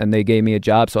Carpets, and they gave me a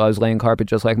job. So I was laying carpet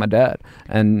just like my dad,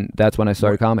 and that's when I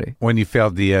started comedy. When you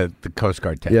failed the Coast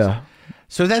Guard test. Yeah.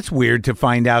 So that's weird to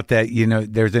find out that,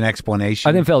 there's an explanation.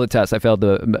 I didn't fail the test. I failed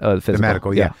the physical. The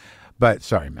medical, yeah. But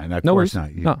sorry, man. Of No course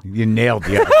worries. not. No. You nailed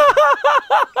the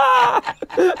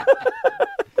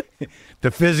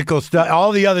the physical stuff.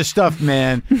 All the other stuff,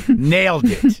 man, nailed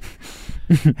it.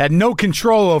 Had no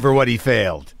control over what he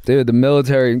failed. Dude, the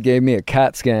military gave me a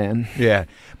CAT scan. Yeah.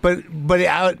 But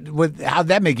how'd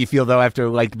that make you feel, though, after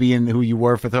like being who you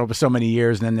were for so many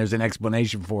years, and then there's an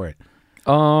explanation for it?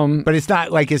 But it's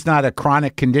not a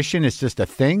chronic condition. It's just a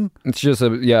thing. It's just a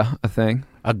thing,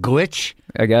 A glitch.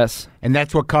 I guess. And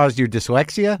that's what caused your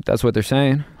dyslexia? That's what they're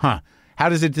saying. Huh. How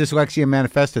does the dyslexia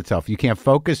manifest itself? You can't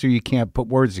focus or you can't put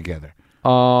words together?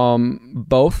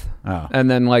 Both. Oh. And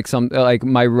then like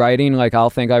my writing, like I'll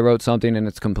think I wrote something and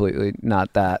it's completely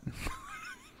not that.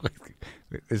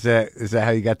 Is that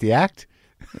how you got the act?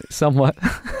 Somewhat.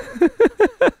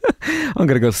 I'm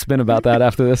going to go spin about that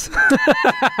after this.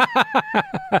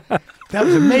 That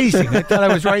was amazing. I thought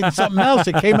I was writing something else.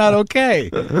 It came out okay.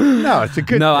 No, it's a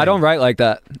good No, thing. I don't write like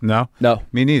that. No? No.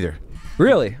 Me neither.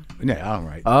 Really? No, I don't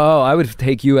write. Oh, I would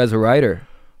take you as a writer.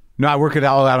 No, I work it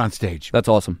all out on stage. That's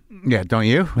awesome. Yeah, don't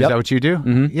you? Is Yep. that what you do?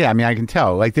 Mm-hmm. Yeah, I mean, I can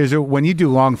tell. Like, when you do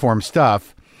long form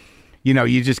stuff, you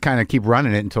just kind of keep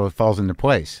running it until it falls into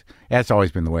place. That's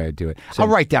always been the way I do it. I'll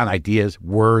write down ideas,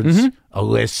 words, a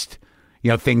list,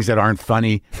 things that aren't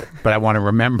funny, but I want to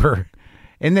remember.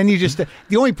 And then the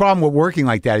only problem with working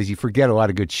like that is you forget a lot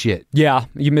of good shit. Yeah,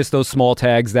 you miss those small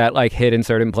tags that like hit in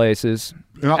certain places.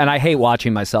 And I hate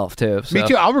watching myself too. So. Me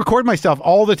too. I'll record myself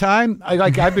all the time.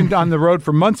 I've been on the road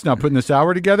for months now putting this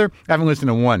hour together. I haven't listened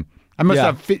to one. I must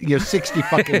have 60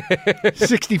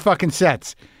 fucking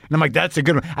sets. And I'm like, that's a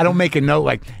good one. I don't make a note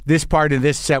like this part of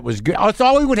this set was good. That's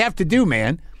all we would have to do,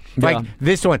 man. Like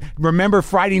this one. Remember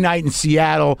Friday night in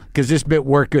Seattle because this bit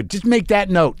worked good. Just make that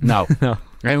note. No. No.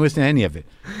 I didn't listen to any of it.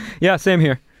 Yeah, same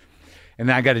here. And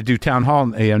then I got to do town hall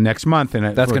next month,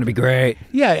 and That's going to be great.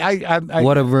 Yeah, I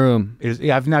What a room!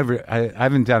 I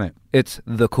haven't done it. It's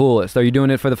the coolest. Are you doing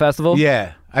it for the festival?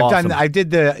 Yeah, Awesome. I did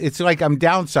the. It's like I'm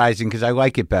downsizing because I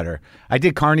like it better. I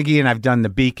did Carnegie and I've done the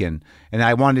Beacon, and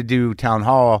I wanted to do town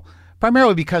hall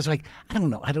primarily because I don't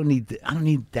know. I don't need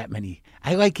that many.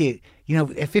 I like it. At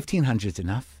 1,500's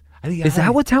enough. Is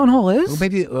that what town hall is? Well,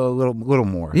 maybe a little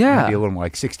more. Yeah. Maybe a little more,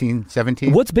 like 16,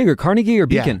 17. What's bigger, Carnegie or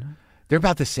Beacon? Yeah. They're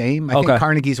about the same. I Okay. think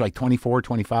Carnegie's like 24,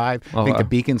 25. I think the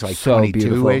Beacon's like So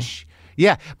 22-ish.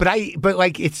 Yeah, but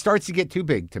like it starts to get too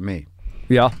big to me,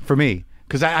 Yeah. for me,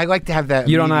 because I like to have that.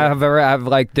 You don't ever have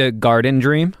like the garden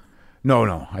dream?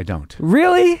 No, I don't.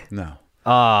 Really? No.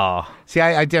 Oh. See,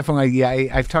 I definitely,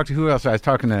 I've talked to who else? I was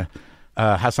talking to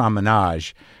Hassan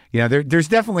Minaj. There's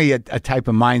definitely a type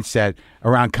of mindset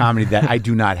around comedy that I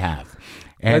do not have.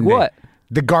 And Like what?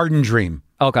 The garden dream.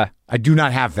 Okay. I do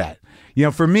not have that.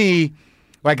 For me,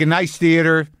 like a nice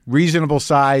theater, reasonable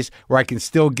size, where I can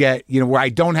still get, where I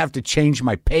don't have to change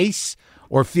my pace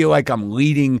or feel like I'm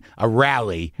leading a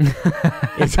rally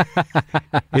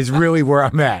is really where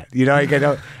I'm at. Like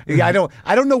I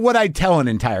don't know what I'd tell an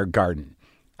entire garden.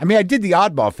 I mean, I did the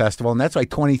Oddball Festival, and that's like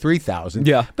 23,000.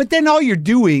 Yeah. But then all you're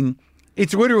doing,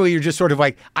 it's literally, you're just sort of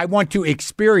like, I want to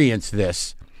experience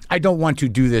this. I don't want to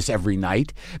do this every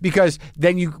night, because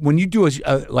then when you do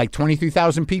like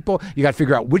 23,000 people, you got to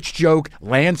figure out which joke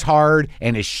lands hard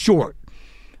and is short.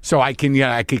 So I can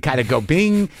kind of go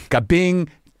bing, bing.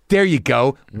 There you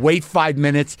go. Wait 5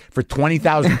 minutes for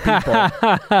 20,000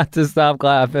 people. To stop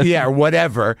clapping. Yeah, or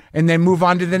whatever, and then move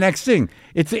on to the next thing.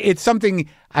 It's something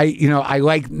I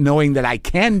like knowing that I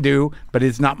can do, but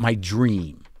it's not my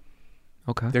dream.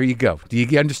 Okay. There you go. Do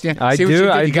you understand? I See what do, you did?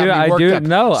 I You got do, me I worked do. up.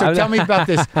 No, So tell me about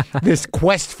this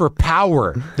quest for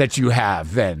power that you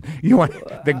have. Then you want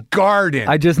the garden.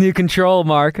 I just need control,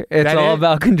 Mark. It's That all it?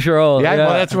 about control. yeah, well,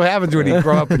 that's what happens when you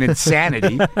grow up in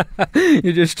insanity.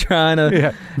 You're just trying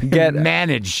to get.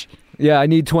 Manage. Yeah, I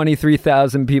need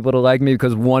 23,000 people to like me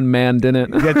because one man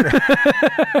didn't.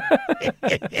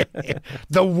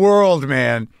 The world,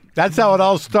 man. That's how it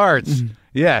all starts.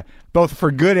 Yeah, both for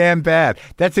good and bad.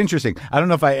 That's interesting. I don't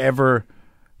know if I ever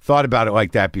thought about it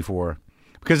like that before.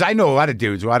 Because I know a lot of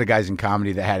dudes, a lot of guys in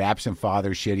comedy that had absent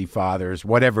fathers, shitty fathers,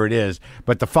 whatever it is.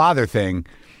 But the father thing,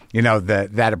 you know,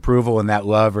 that approval and that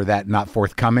love or that not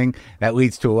forthcoming, that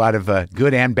leads to a lot of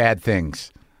good and bad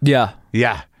things. Yeah.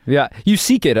 Yeah. Yeah. You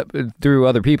seek it through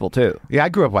other people, too. Yeah, I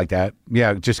grew up like that.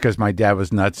 Yeah, just because my dad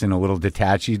was nuts and a little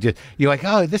detached. You're like,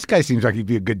 oh, this guy seems like he'd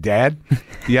be a good dad.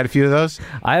 You had a few of those?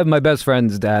 I have my best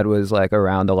friend's dad was like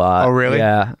around a lot. Oh, really?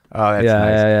 Yeah. Oh, that's yeah, nice.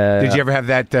 Yeah, Did you ever have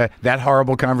that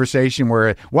horrible conversation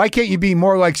where, why can't you be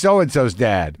more like so-and-so's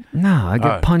dad? No, I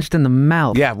get punched in the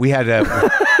mouth. Yeah, we had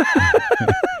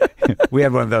we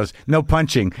had one of those. No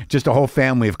punching, just a whole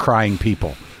family of crying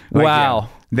people. Like, Wow.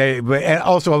 And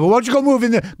also, why don't you go move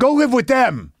in there? Go live with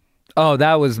them. Oh,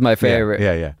 that was my favorite.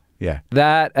 Yeah.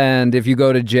 That, and if you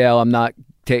go to jail, I'm not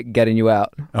getting you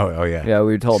out. Oh yeah. Yeah, we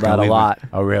were told Just that gonna a leave lot. them.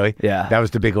 Oh really? Yeah. That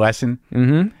was the big lesson.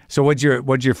 Mm-hmm. So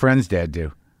what'd your friend's dad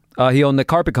do? He owned the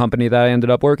carpet company that I ended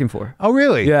up working for. Oh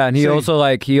really? Yeah, and he So also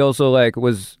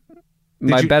was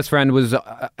my best friend was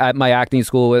at my acting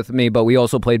school with me, but we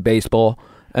also played baseball.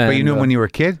 And, But you knew him when you were a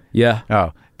kid? Yeah.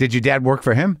 Oh, did your dad work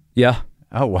for him? Yeah.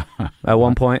 Oh wow. At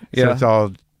one point. So Yeah. it's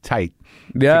all tight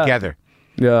together.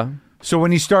 Yeah. So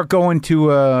when you start going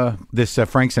to this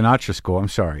Frank Sinatra school, I'm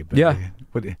sorry, but Yeah.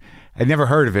 I'd never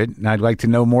heard of it, and I'd like to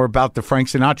know more about the Frank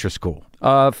Sinatra school.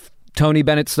 Tony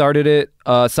Bennett started it.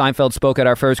 Seinfeld spoke at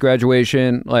our first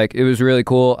graduation. Like, it was really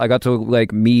cool. I got to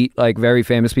like meet like very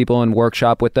famous people and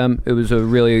workshop with them. It was a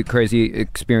really crazy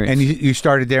experience. And you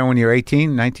started there when you were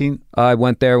 18, 19? I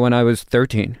went there when I was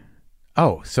 13.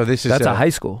 Oh, so this is That's a high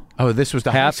school. Oh, this was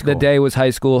the high Half school. the day was high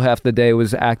school, half the day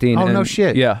was acting. Oh, and, no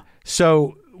shit. Yeah.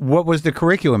 So what was the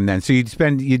curriculum then? So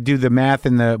you'd do the math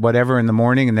and the whatever in the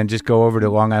morning and then just go over to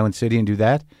Long Island City and do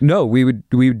that? No, we would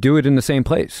do it in the same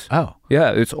place. Oh.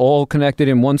 Yeah, it's all connected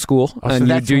in one school, Oh, so and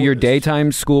you that's do your what-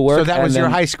 daytime schoolwork. So that was and your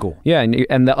then- high school? Yeah,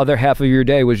 and the other half of your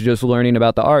day was just learning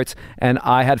about the arts. And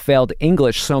I had failed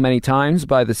English so many times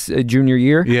by the junior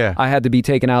year. Yeah. I had to be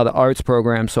taken out of the arts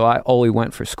program, so I only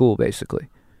went for school, basically.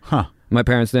 Huh. My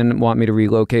parents didn't want me to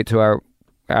relocate to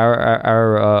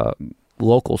our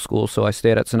local school, so I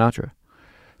stayed at Sinatra.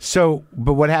 So,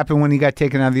 but what happened when you got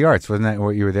taken out of the arts? Wasn't that what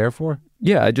you were there for?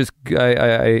 Yeah,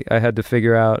 I had to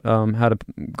figure out how to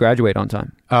graduate on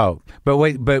time. Oh, but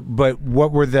wait, but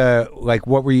what were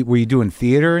what were you doing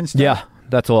theater and stuff? Yeah,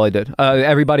 that's all I did.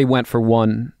 Everybody went for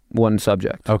one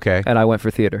subject. Okay. And I went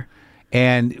for theater.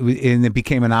 And it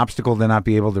became an obstacle to not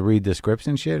be able to read the scripts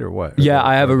and shit, or what? Yeah,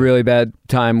 I have a really bad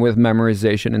time with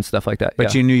memorization and stuff like that.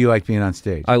 But yeah. you knew you liked being on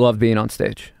stage. I love being on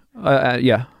stage.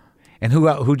 Yeah, And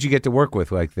who'd you get to work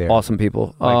with like there? awesome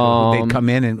people. They'd come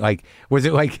in and was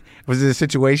it a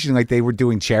situation like they were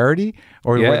doing charity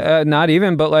or Yeah, not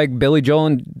even, but like Billy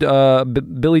Joel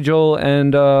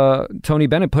and Tony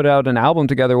Bennett put out an album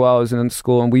together while I was in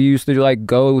school, and we used to like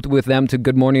go with them to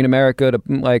Good Morning America to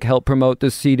like help promote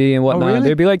this CD and whatnot. really?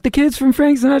 They'd be like, the kids from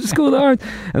Frank Sinatra School of the Arts,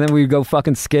 and then we'd go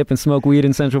fucking skip and smoke weed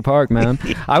in Central Park, man.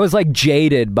 I was like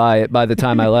jaded by it by the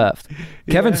time I left.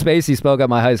 Kevin Spacey spoke at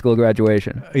my high school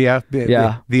graduation. Yeah.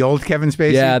 Yeah. The old Kevin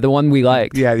Spacey? Yeah, the one we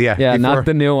liked. Yeah. Yeah, not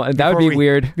the new one. That would be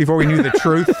weird. Before we knew the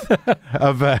truth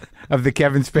of the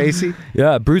Kevin Spacey.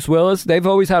 Yeah, Bruce Willis. They've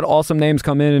always had awesome names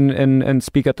come in and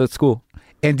speak at the school.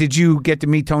 And did you get to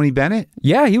meet Tony Bennett?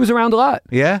 Yeah, he was around a lot.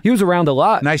 Yeah? He was around a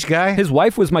lot. Nice guy? His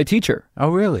wife was my teacher. Oh,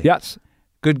 really? Yes.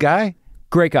 Good guy?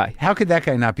 Great guy. How could that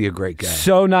guy not be a great guy?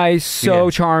 So nice, so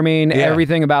Yeah. charming. Yeah.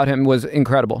 Everything about him was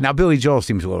incredible. Now, Billy Joel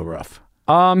seems a little rough.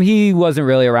 He wasn't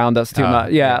really around us too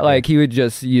much. Yeah, yeah, like he would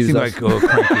just use Seemed us. like a little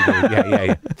cranky dude.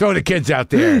 Yeah. Throw the kids out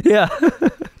there. Yeah.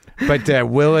 But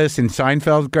Willis and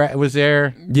Seinfeld was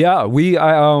there. Yeah,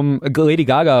 Lady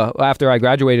Gaga, after I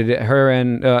graduated, her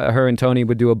and Tony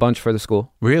would do a bunch for the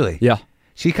school. Really? Yeah.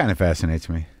 She kind of fascinates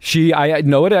me. I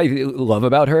know what I love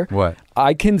about her. What?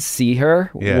 I can see her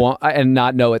and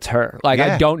not know it's her. Like,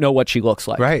 Yeah. I don't know what she looks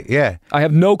like. Right, yeah. I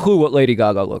have no clue what Lady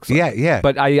Gaga looks like. Yeah.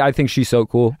 But I think she's so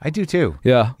cool. I do too.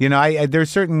 Yeah. You know,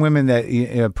 there's certain women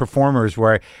that performers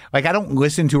where, like, I don't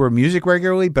listen to her music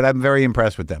regularly, but I'm very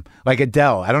impressed with them. Like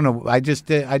Adele. I don't know. I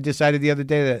decided the other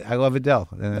day that I love Adele.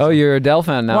 Oh, you're a Adele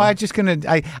fan now. Well, I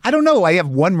don't know. I have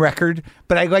one record,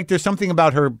 but there's something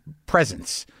about her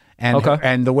presence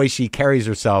and the way she carries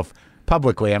herself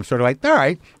publicly. I'm sort of like, all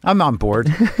right, I'm on board.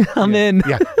 I'm in.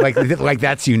 Yeah, like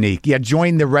that's unique. Yeah,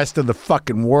 join the rest of the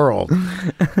fucking world.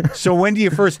 So when do you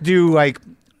first do like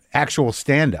actual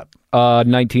stand up?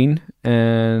 19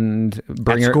 and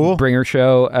school? Bringer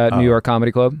show at New York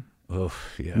Comedy Club.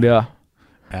 Oof, yeah. Yeah.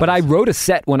 But I wrote a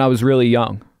set when I was really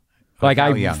young. Like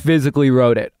how I young? physically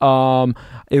wrote it.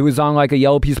 It was on like a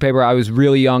yellow piece of paper. I was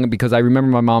really young because I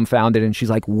remember my mom found it and she's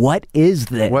like, "What is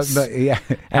this?" What the, yeah.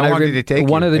 How And long did it take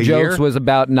one you? of the A jokes year? was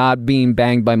about not being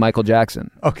banged by Michael Jackson.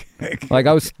 Okay. Like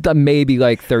I was maybe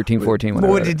like 13, 14 when I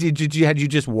What wrote it. had you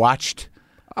just watched?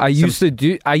 I used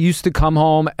to come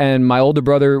home and my older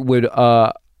brother would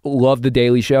love the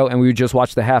Daily Show and we would just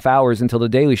watch the half hours until the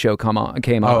Daily Show came on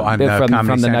on,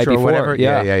 from the night Central or before. whatever?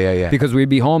 Yeah. Because we'd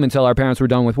be home until our parents were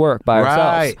done with work by ourselves.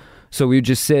 Right. So we would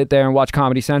just sit there and watch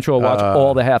Comedy Central, watch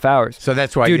all the half hours. So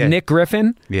that's why, dude, yeah. Nick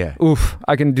Griffin. Yeah. Oof,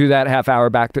 I can do that half hour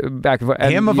back to forth.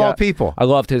 And, Him of all people. I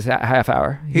loved his half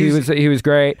hour. He He's- was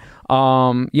great.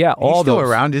 All He's still those.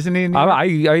 around, isn't he?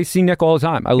 I see Nick all the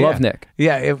time. I love Nick.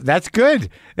 Yeah, that's good.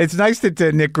 It's nice that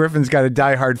Nick Griffin's got a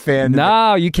diehard fan.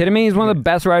 No, you kidding me? He's one of the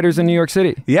best writers in New York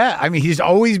City. Yeah, I mean, he's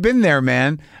always been there,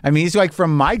 man. I mean, he's like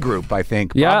from my group, I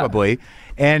think, Yeah. probably.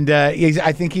 And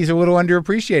I think he's a little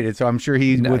underappreciated, so I'm sure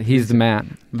He's the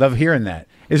man. love hearing that.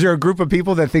 Is there a group of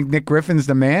people that think Nick Griffin's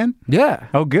the man? Yeah.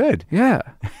 Oh, good. Yeah.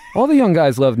 All the young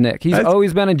guys love Nick. He's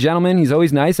always been a gentleman. He's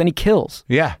always nice, and he kills.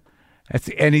 Yeah.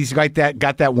 And he's got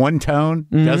that one tone,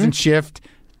 Mm-hmm. doesn't shift,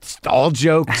 it's all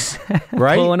jokes,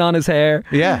 right? Pulling on his hair.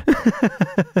 Yeah.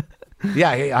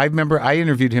 Yeah, I remember I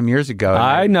interviewed him years ago.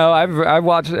 I know. I've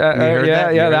watched. heard Yeah, that?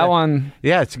 You yeah, heard that that? one.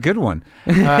 Yeah, it's a good one.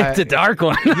 It's a dark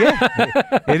one.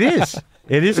 Yeah, it is.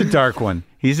 It is a dark one.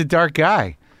 He's a dark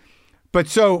guy.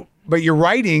 But you're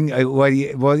writing.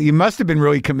 You must have been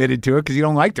really committed to it because you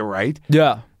don't like to write.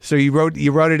 Yeah. So you wrote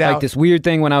it out. Like this weird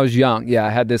thing when I was young. Yeah,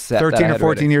 I had this set. 13 or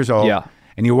 14 years old. Yeah.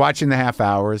 And you're watching the half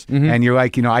hours, and you're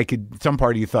like, some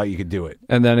part of you thought you could do it.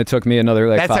 And then it took me another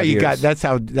like That's 5 how you years. got.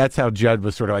 That's how Judd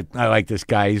was sort of like. I like this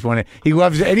guy. He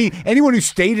loves anyone who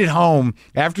stayed at home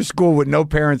after school with no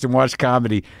parents and watched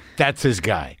comedy. That's his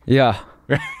guy. Yeah.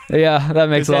 Yeah, that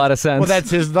makes a lot of sense. Well, that's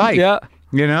his life. Yeah.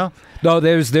 You know. No,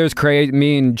 there's crazy.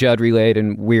 Me and Judd relate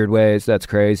in weird ways. That's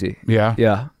crazy. Yeah.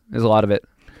 Yeah. There's a lot of it.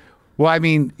 Well, I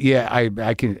mean, yeah,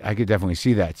 I could definitely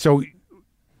see that. So,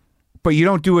 but you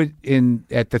don't do it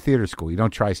at the theater school. You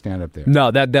don't try stand up there. No,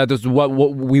 that is what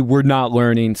we were not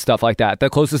learning stuff like that. The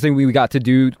closest thing we got to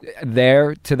do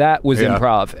there to that was Yeah.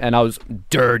 improv, and I was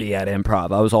dirty at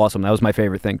improv. I was awesome. That was my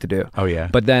favorite thing to do. Oh, yeah.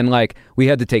 But then like we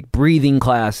had to take breathing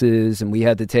classes, and we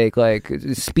had to take like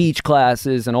speech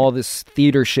classes and all this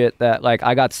theater shit that like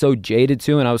I got so jaded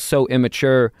to, and I was so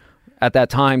immature at that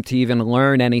time to even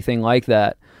learn anything like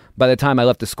that. By the time I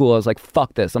left the school, I was like,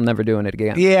 "Fuck this! I'm never doing it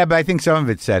again." Yeah, but I think some of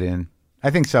it set in. I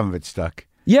think some of it stuck.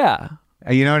 Yeah.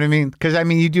 You know what I mean? Because I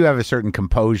mean, you do have a certain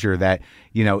composure that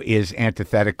is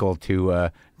antithetical to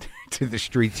to the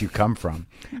streets you come from.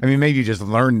 I mean, maybe you just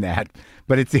learned that,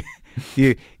 but it's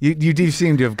you do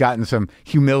seem to have gotten some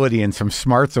humility and some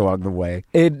smarts along the way.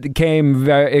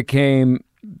 The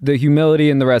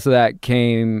humility and the rest of that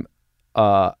came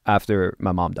after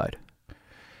my mom died.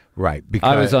 Right.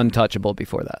 Because I was untouchable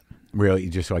before that. really, you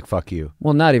just like, fuck you.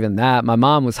 Well, not even that. My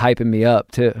mom was hyping me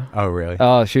up too. Oh, really?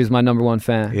 Oh, she was my number one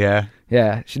fan. Yeah.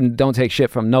 Yeah. She don't take shit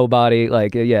from nobody.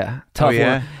 Like, yeah, tough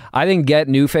yeah? one. I didn't get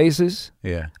new faces.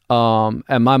 Yeah.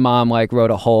 And my mom like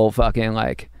wrote a whole fucking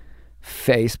like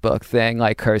Facebook thing,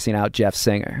 like cursing out Jeff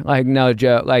Singer. Like, no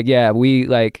joke. Like, yeah, we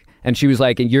like, and she was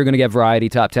like, you're going to get Variety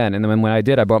Top 10. And then when I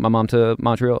did, I brought my mom to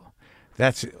Montreal.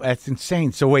 That's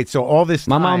insane. So wait, so all this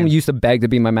My time, mom used to beg to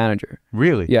be my manager.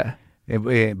 really? Yeah.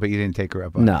 But you didn't take her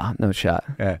up on it. No shot.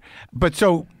 But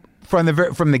so from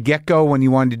the get go, when you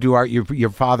wanted to do art, your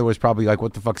father was probably like,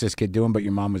 "What the fuck's this kid doing?" But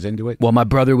your mom was into it. Well, my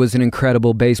brother was an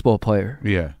incredible baseball player.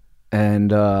 Yeah.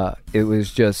 And it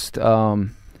was just, the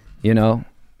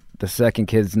second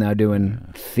kid's now doing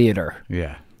theater.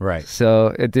 Yeah. Right.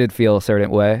 So it did feel a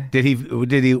certain way. Did he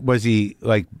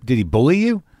bully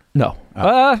you? No.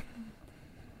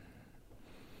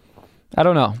 I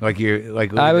don't know. Like you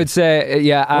like I would say,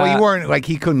 yeah. Well, you weren't like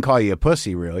he couldn't call you a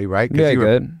pussy, really, right? 'Cause Yeah, you were,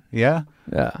 good. Yeah.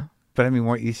 Yeah. But I mean,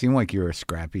 you seem like you're a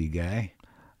scrappy guy.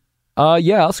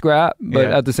 Yeah, I'll scrap, but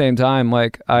Yeah. at the same time,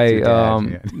 like your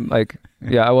dad,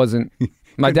 I wasn't.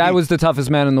 My dad was the toughest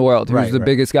man in the world. He was Right, the right.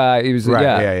 biggest guy. He was, Right.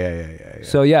 yeah. Yeah.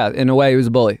 So yeah, in a way, he was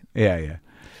a bully. Yeah.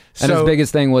 And his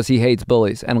biggest thing was he hates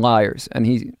bullies and liars, and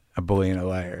he. A bully and a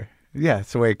liar. Yeah,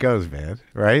 that's the way it goes, man.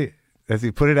 Right? As he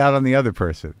put it out on the other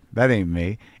person. That ain't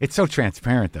me. It's so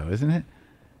transparent, though, isn't it?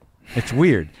 It's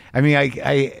weird. I mean,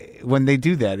 I when they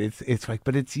do that, it's like,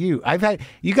 but it's you.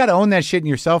 You got to own that shit in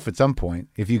yourself at some point.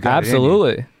 If you got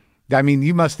Absolutely. It in you. I mean,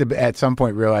 you must have at some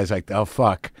point realized like, oh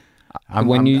fuck,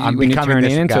 when you becoming turn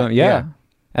this into guy. him, yeah.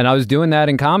 And I was doing that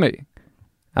in comedy.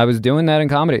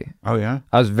 Oh yeah,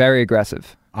 I was very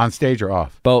aggressive. on stage or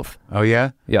off? Both. Oh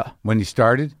yeah. Yeah. When you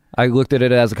started. I looked at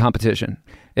it as a competition.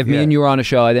 If me Yeah. and you were on a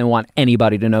show, I didn't want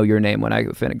anybody to know your name when I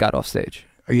got off stage.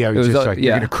 Yeah, it was just like,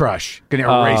 you're going to crush. Going to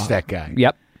erase that guy.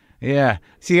 Yep. Yeah.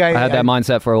 See, I had that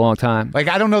mindset for a long time. Like,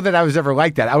 I don't know that I was ever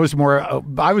like that. I was more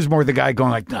the guy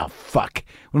going like, oh, fuck.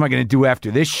 What am I going to do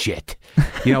after this shit?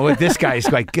 You know, this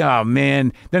guy's like, oh,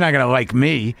 man, they're not going to like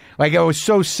me. Like, I was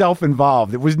so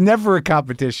self-involved. It was never a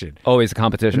competition. Always a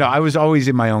competition. No, I was always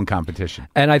in my own competition.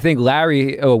 And I think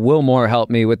Larry Wilmore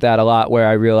helped me with that a lot, where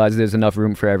I realized there's enough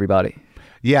room for everybody.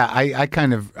 Yeah,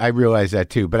 I realized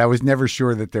that too, but I was never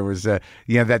sure that there was that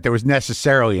there was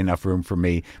necessarily enough room for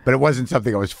me. But it wasn't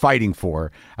something I was fighting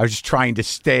for. I was just trying to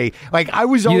stay. Like, I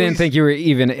was always. You didn't think you were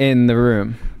even in the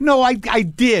room. No, I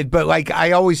did, but like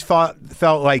I always felt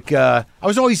like I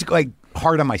was always like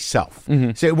hard on myself.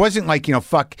 Mm-hmm. So it wasn't like,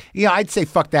 fuck. I'd say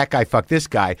fuck that guy, fuck this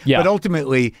guy. Yeah. But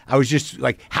ultimately, I was just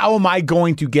like, how am I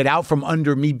going to get out from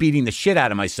under me beating the shit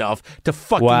out of myself to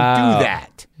fucking do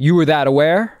that? You were that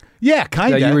aware? Yeah,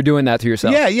 kind of. That you were doing that to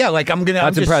yourself? Yeah. Like,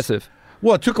 That's impressive.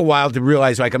 Well, it took a while to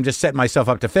realize, like, I'm just setting myself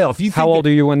up to fail. How old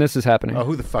are you when this is happening? Oh,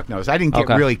 who the fuck knows? I didn't get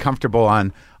really comfortable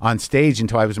on stage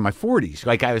until I was in my 40s.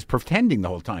 Like, I was pretending the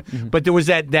whole time. Mm-hmm. But there was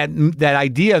that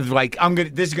idea of like,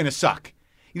 this is gonna suck.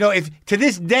 If to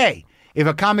this day, if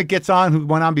a comic gets on who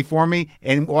went on before me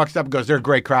and walks up and goes, "They're a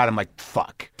great crowd," I'm like,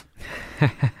 fuck.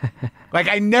 Like,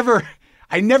 I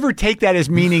never take that as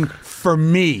meaning for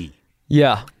me.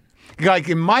 Yeah. Like,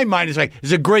 in my mind, it's like,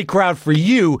 it's a great crowd for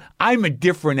you. I'm a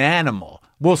different animal.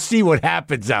 We'll see what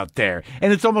happens out there.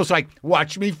 And it's almost like,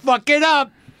 watch me fuck it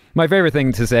up. My favorite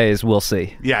thing to say is, we'll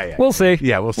see. Yeah. We'll see.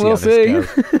 Yeah, we'll see We'll how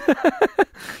this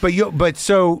goes. But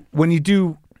so when you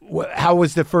do, how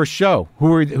was the first show?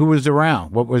 Who was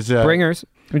around? What was... Bringers.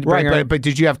 Right, but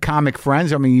did you have comic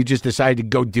friends? I mean, you just decided to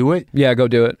go do it? Yeah, go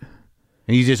do it.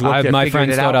 And you just looked at my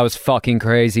friends thought I was fucking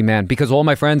crazy, man, because all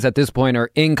my friends at this point are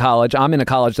in college. I'm in a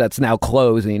college that's now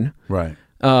closing. Right.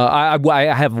 I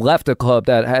have left a club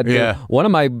that had one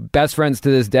of my best friends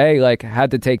to this day, like,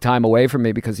 had to take time away from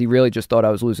me because he really just thought I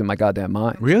was losing my goddamn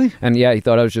mind. Really? And yeah, he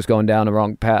thought I was just going down the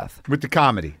wrong path. With the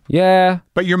comedy? Yeah.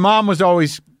 But your mom was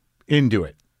always into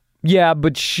it? Yeah,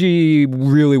 but she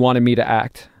really wanted me to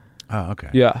act. Oh, okay.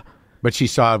 Yeah. But she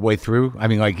saw a way through? I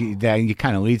mean, like, that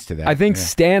kind of leads to that. I think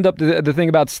stand-up, the thing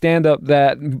about stand-up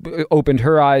that opened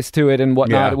her eyes to it and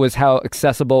whatnot was how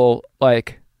accessible,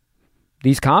 like,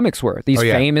 these comics were. These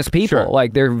famous people. Sure.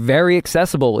 Like, they're very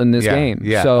accessible in this game.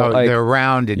 Yeah. So, like, they're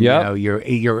around and, you're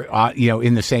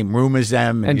in the same room as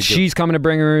them. And she's coming to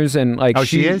Bringers and, like... Oh,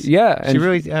 she is? Yeah. And she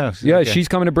really... Oh, yeah, she's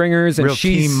coming to Bringers and real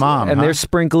she's... team mom, and they're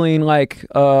sprinkling, like,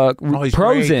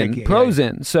 pros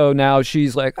in. So now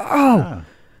she's like,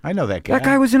 I know that guy. That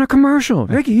guy was in a commercial.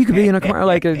 Ricky, he could be in a commercial.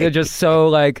 Like, they're just so,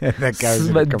 like, that guy was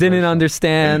in a but didn't commercial.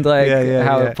 understand, like,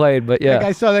 how it played. But yeah. Like,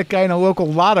 I saw that guy in a local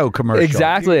Lotto commercial.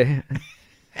 Exactly.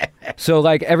 So,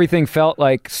 like, everything felt,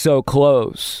 like, so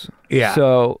close. Yeah.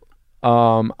 So,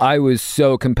 I was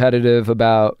so competitive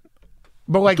about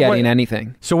getting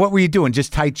anything. So what were you doing?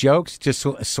 Just tight jokes? Just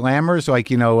slammers?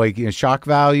 Like, shock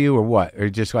value or what? Or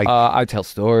just like... I tell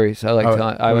stories. I like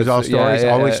telling... It was all stories?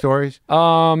 Always stories?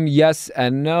 Yes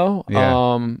and no.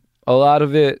 Yeah. A lot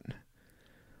of it...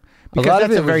 Because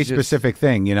that's a very specific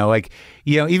thing,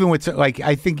 even with, like,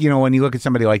 I think, when you look at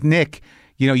somebody like Nick,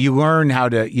 you learn how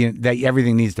to, that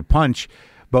everything needs to punch.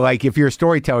 But, like, if you're a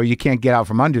storyteller, you can't get out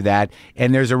from under that.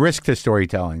 And there's a risk to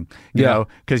storytelling, you know,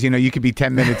 because, you could be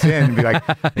 10 minutes in and be like,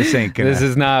 this ain't gonna... This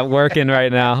is not working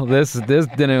right now. This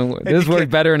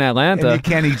worked better in Atlanta. And you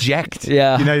can't eject.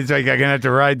 Yeah. It's like, I'm going to have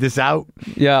to ride this out.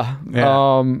 Yeah.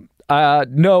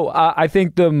 No, I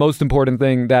think the most important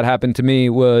thing that happened to me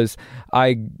was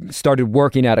I started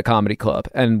working at a comedy club.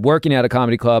 And working at a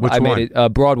comedy club, Which I one? made it a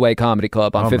Broadway comedy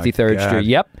club on 53rd Street.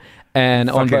 Yep. And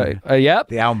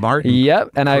the Al Martin. Yep.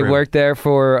 And I worked there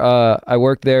for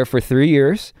 3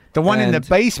 years. The one in the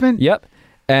basement? Yep.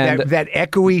 And that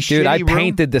echoey shitty dude, I room?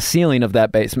 painted the ceiling of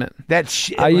that basement.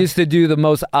 I used to do the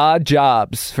most odd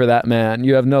jobs for that man.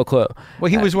 You have no clue. Well,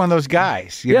 he was one of those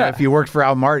guys. You know, if you worked for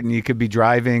Al Martin, you could be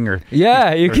driving or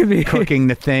could be cooking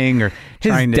the thing or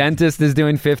his trying dentist is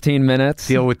doing 15 minutes.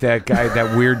 Deal with that guy,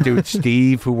 that weird dude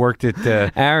Steve who worked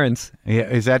at Aaron's. Yeah,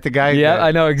 is that the guy? Yeah,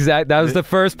 I know exactly. That was the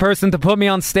first person to put me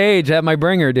on stage at my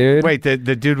bringer, dude. Wait, the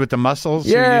dude with the muscles?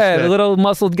 Yeah, the little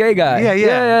muscled gay guy.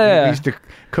 Yeah. He used to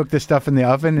cook the stuff in the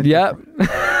oven. Yep.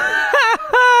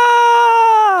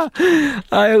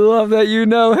 I love that you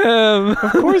know him.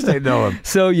 Of course I know him.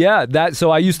 So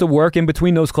I used to work in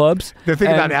between those clubs. The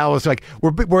thing about Al is like,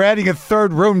 we're adding a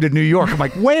third room to New York. I'm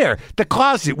like, where? The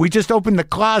closet. We just opened the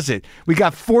closet. We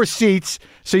got 4 seats,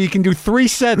 so you can do 3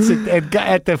 sets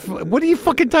at the. What are you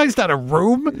fucking talking about? A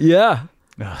room? Yeah.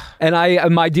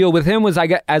 And my deal with him was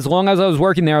as long as I was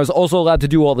working there, I was also allowed to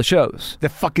do all the shows. The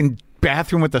fucking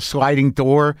bathroom with the sliding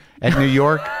door at New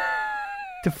York.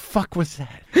 The fuck was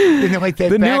that? Like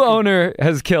that the new owner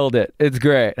has killed it. It's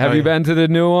great. Have you been to the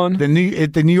new one? The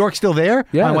New York still there?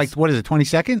 Yeah. On like, what is it,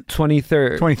 22nd?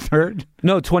 23rd. 23rd?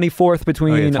 No, 24th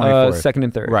between 24th. 2nd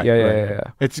and 3rd. Right. Yeah.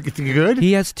 It's good?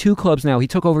 He has 2 clubs now. He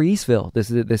took over Eastville,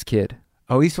 this kid.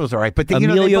 Oh, Eastville's all right. But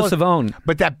Emilio Savone.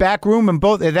 But that back room and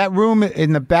that room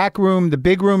in the back room, the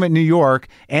big room at New York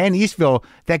and Eastville,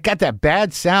 that got that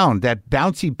bad sound, that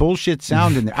bouncy bullshit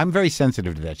sound in there. I'm very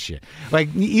sensitive to that shit. Like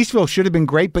Eastville should have been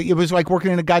great, but it was like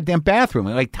working in a goddamn bathroom,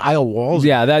 like tile walls.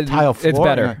 Yeah, tile floor. It's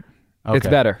better. Okay. It's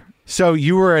better. So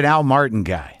you were an Al Martin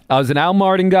guy. I was an Al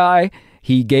Martin guy.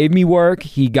 He gave me work.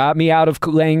 He got me out of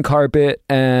laying carpet,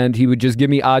 and he would just give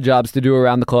me odd jobs to do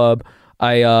around the club.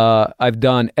 I've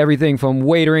done everything from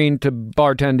waitering to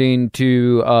bartending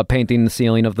to painting the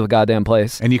ceiling of the goddamn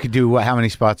place. And you could do how many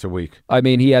spots a week? I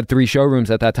mean, he had 3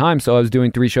 showrooms at that time, so I was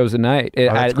doing 3 shows a night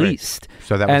at least.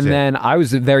 So that was then I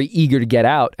was very eager to get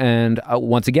out, and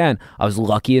once again, I was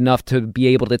lucky enough to be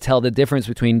able to tell the difference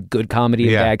between good comedy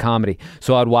and bad comedy.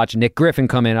 So I'd watch Nick Griffin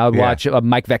come in, I'd watch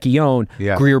Mike Vecchione,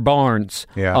 Greer Barnes,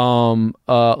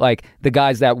 like the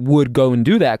guys that would go and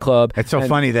do that club. It's so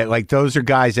funny that like those are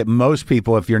guys that most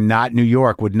people, if you're not New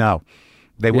York, would know.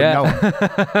 They would know him.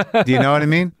 Do you know what I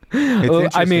mean?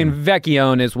 I mean,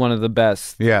 Vecchione is one of the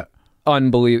best. Yeah.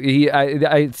 Unbelievable.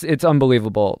 It's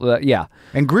unbelievable. Yeah.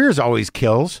 And Greer's always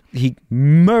kills. He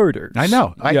murders. I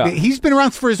know. He's been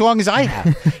around for as long as I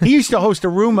have. He used to host a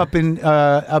room up in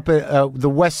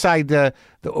the west side, the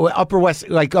upper west,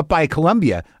 like up by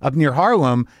Columbia, up near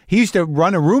Harlem. He used to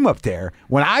run a room up there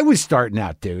when I was starting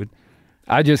out, dude.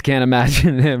 I just can't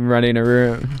imagine him running a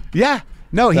room. Yeah.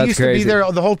 No, he used crazy. to be there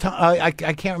the whole time. I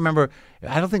can't remember.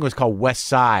 I don't think it was called West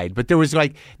Side, but there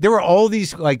were all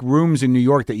these like rooms in New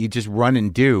York that you just run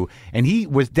and do. And he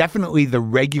was definitely the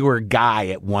regular guy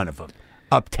at one of them.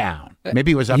 Uptown.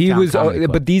 Maybe it was Uptown. He was,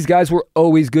 but these guys were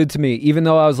always good to me. Even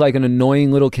though I was like an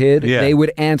annoying little kid, they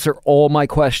would answer all my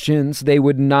questions. They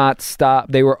would not stop.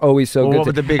 They were always so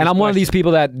good. And I'm one of these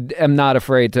people that am not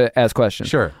afraid to ask questions.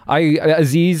 Sure.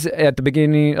 Aziz at the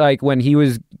beginning, like when he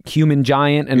was Human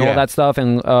Giant and all that stuff,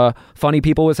 and Funny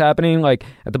People was happening. Like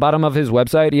at the bottom of his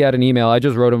website, he had an email. I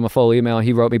just wrote him a full email.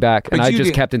 He wrote me back, and I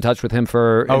just kept in touch with him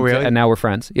for. Oh, really? And now we're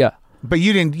friends. Yeah. But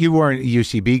you weren't a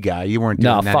UCB guy. You weren't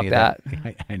doing fuck that.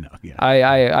 I know. Yeah.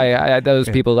 I those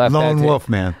people left. Lone wolf,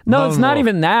 man. No, it's not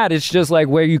even that. It's just like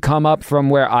where you come up from,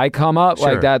 where I come up,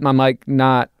 like that. I'm like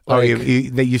not. Like,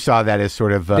 you saw that as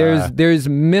sort of. There's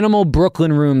minimal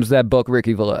Brooklyn rooms that book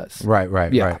Ricky Velez.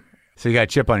 Right. So you got a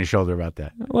chip on your shoulder about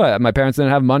that. What? My parents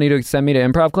didn't have money to send me to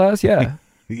improv class. Yeah.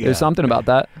 There's something about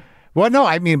that. Well, no,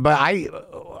 I mean, but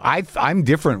I'm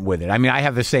different with it. I mean, I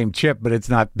have the same chip, but it's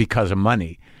not because of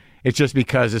money. It's just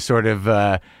because it's sort of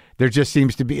there just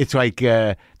seems to be. It's like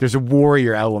there's a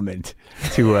warrior element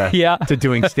to to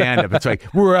doing stand up. It's like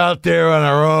we're out there on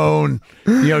our own,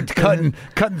 cutting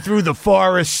through the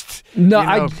forest. No,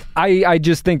 I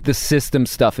just think the system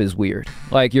stuff is weird.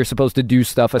 Like you're supposed to do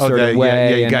stuff a certain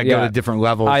way. Yeah, you got to go to different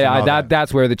levels.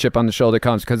 That's where the chip on the shoulder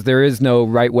comes, because there is no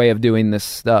right way of doing this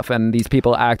stuff, and these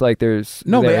people act like there's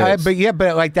no.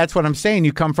 But like that's what I'm saying.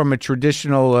 You come from a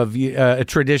tradition of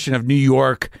New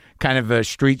York. Kind of a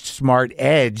street smart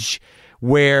edge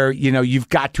where, you've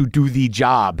got to do the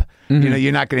job. Mm-hmm.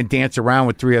 You're not going to dance around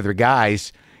with 3 other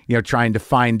guys, trying to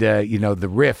find, the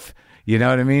riff. You know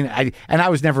what I mean? I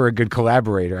was never a good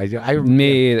collaborator.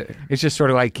 Me either. It's just sort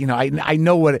of like, I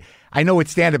know what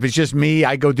stand up. It's just me.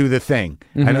 I go do the thing.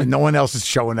 Mm-hmm. I know no one else is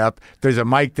showing up. There's a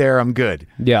mic there. I'm good.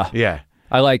 Yeah. Yeah.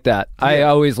 I like that. Yeah. I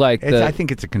always like I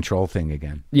think it's a control thing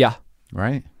again. Yeah.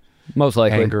 Right? Most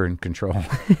likely. Anger and control.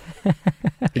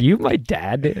 Are you my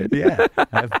dad, dude? Yeah.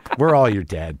 We're all your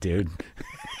dad, dude.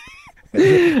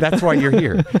 That's why you're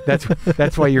here.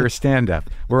 That's why you're a stand-up.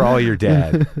 We're all your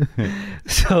dad.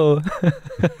 So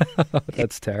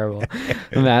that's terrible.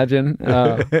 Imagine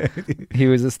he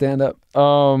was a stand-up.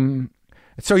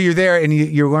 So you're there and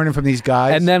you're learning from these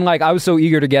guys. And then like I was so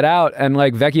eager to get out, and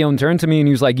like Vecchione turned to me and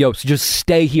he was like, yo, so just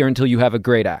stay here until you have a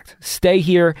great act. Stay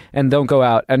here and don't go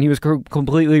out. And he was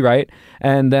completely right.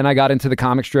 And then I got into the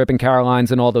Comic Strip and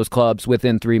Caroline's and all those clubs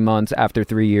within 3 months after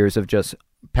 3 years of just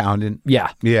pounding.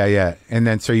 Yeah. And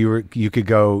then so you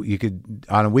could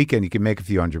on a weekend you could make a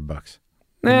few $100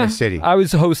 in the city. I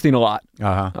was hosting a lot.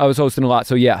 I was hosting a lot.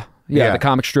 So yeah, the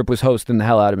Comic Strip was hosting the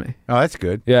hell out of me. Oh, that's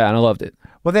good. Yeah, and I loved it.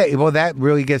 Well, that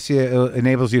really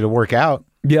enables you to work out.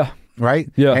 Yeah. Right?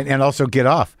 Yeah. And also get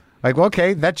off. Like, well,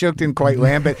 okay, that joke didn't quite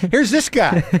land, but here's this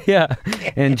guy. Yeah.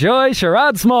 Enjoy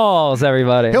Sherrod Smalls,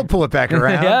 everybody. He'll pull it back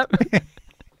around.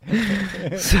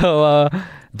 Yep. So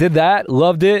did that,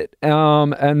 loved it,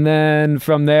 and then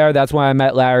from there, that's why I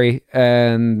met Larry,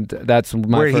 and that's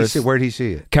my first. Where'd he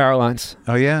see it? Caroline's.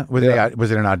 Oh yeah, was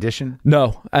it an audition?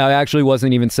 No, I actually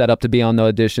wasn't even set up to be on the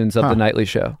auditions of the Nightly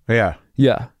Show. Yeah,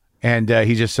 yeah. And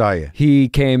he just saw you. He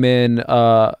came in,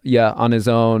 on his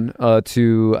own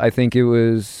to, I think it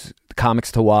was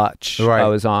Comics to Watch. Right. I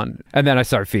was on, and then I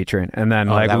started featuring, and then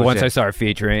once I started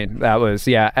featuring, that was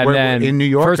and then in New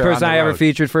York. First person I ever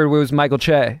featured for was Michael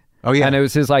Che. Oh yeah, and it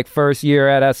was his first year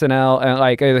at SNL,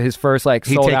 and his first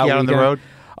he sold take out you out on the road.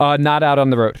 Not out on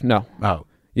the road. No. Oh.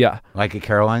 Yeah. Like at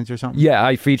Caroline's or something? Yeah,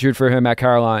 I featured for him at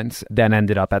Caroline's, then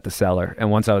ended up at the Cellar.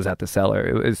 And once I was at the Cellar,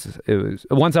 it was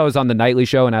once I was on the Nightly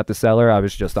Show and at the Cellar, I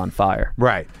was just on fire.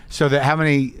 Right. So how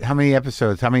many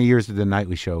episodes, how many years did the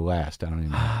Nightly Show last? I don't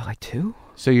even know. Like 2?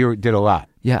 So you did a lot.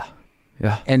 Yeah.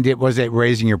 Yeah. And was it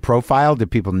raising your profile?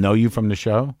 Did people know you from the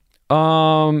show?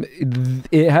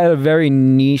 It had a very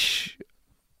niche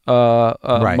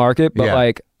market,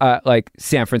 but like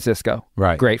San Francisco,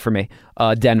 right? Great for me.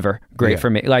 Denver, great for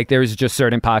me. Like there's just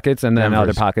certain pockets, and then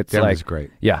other pockets. Denver's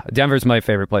great. Yeah, Denver's my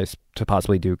favorite place to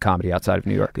possibly do comedy outside of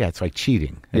New York. Yeah, it's like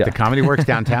cheating. At the Comedy Works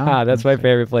downtown. That's my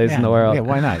favorite place in the world. Yeah,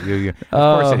 why not? Of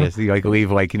course it is. You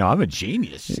leave I'm a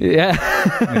genius. Yeah.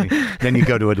 then you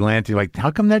go to Atlanta. You're like,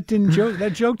 how come that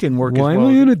joke didn't work? Why as well?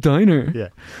 am I in a diner? Yeah.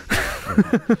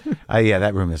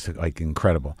 That room is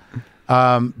incredible.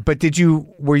 But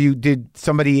did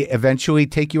somebody eventually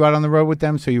take you out on the road with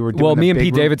them? So you were doing me and big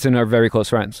Pete room? Davidson are very close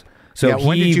friends. So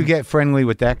when did you get friendly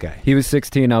with that guy? He was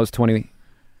 16, I was 20.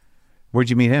 Where'd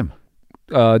you meet him?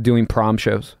 Doing prom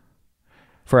shows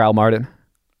for Al Martin.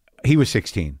 He was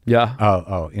 16. Yeah.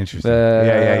 Oh, interesting.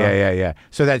 Yeah.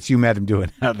 So you met him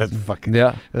doing that. That's fucking.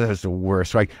 Yeah. That's the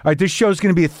worst. Like, all right, this show's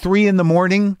going to be at 3 a.m.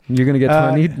 You're going to get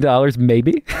 $20,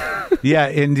 maybe. Yeah,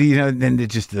 and then the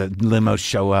limos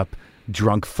show up,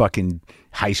 drunk fucking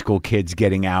high school kids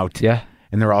getting out. Yeah.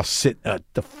 And they're all sitting at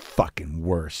the fucking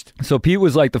worst. So Pete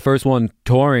was the first one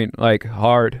touring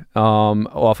hard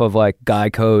off of Guy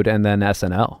Code and then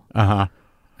SNL. Uh-huh.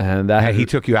 And he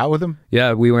took you out with him?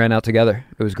 Yeah, we ran out together.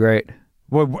 It was great.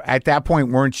 Well, at that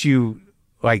point, weren't you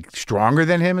stronger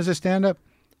than him as a stand-up?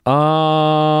 For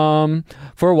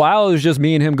a while, it was just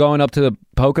me and him going up to the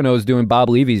Poconos doing Bob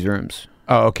Levy's rooms.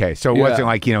 Oh, okay. So it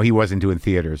wasn't he wasn't doing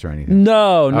theaters or anything.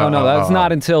 No. That's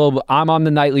not until I'm on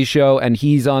the Nightly Show and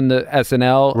he's on the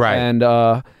SNL. Right.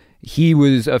 And he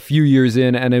was a few years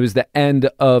in, and it was the end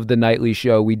of the Nightly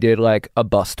Show. We did a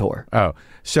bus tour. Oh,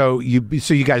 so you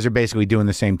guys are basically doing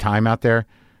the same time out there?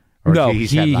 Or no,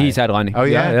 he's headlining. Oh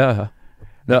yeah, yeah.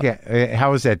 No. Okay.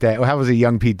 How was that? How was a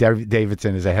young Pete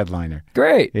Davidson as a headliner?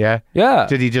 Great. Yeah. Yeah.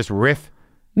 Did he just riff?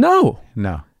 No.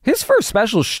 His first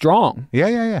special's strong.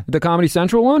 Yeah. The Comedy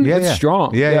Central one? Yeah, it's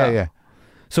strong. Yeah.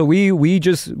 So we were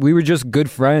just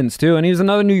good friends too, and he was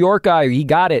another New York guy. He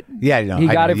got it. Yeah, he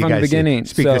got it from the beginning.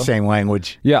 Speak the same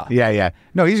language. Yeah.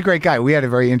 No, he's a great guy. We had a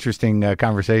very interesting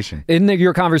conversation. In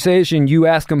your conversation, you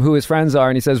ask him who his friends are,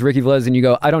 and he says Ricky Velez, and you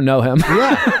go, "I don't know him."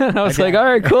 Yeah, and I was all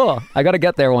right, cool. I got to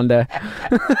get there one day.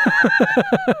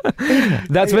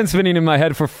 That's been spinning in my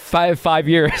head for five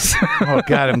years. Oh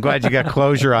God, I'm glad you got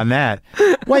closure on that.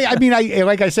 Well, I mean,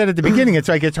 like I said at the beginning,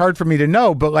 it's hard for me to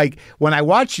know, but when I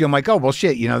watch you, I'm like, oh well,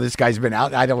 shit. This guy's been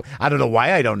out. I don't know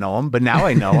why I don't know him, but now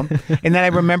I know him. And then I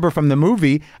remember from the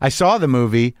movie, I saw the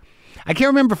movie. I can't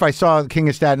remember if I saw King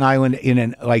of Staten Island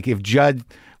if Judd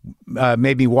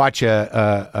made me watch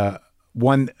a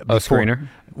screener.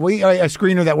 A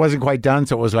screener that wasn't quite done,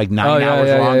 so it was 9 hours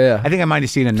long. Yeah. I think I might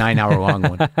have seen a 9-hour long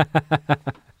one.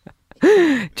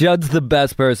 Judd's the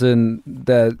best person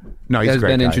that has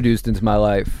been introduced into my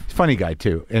life. Funny guy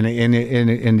too, and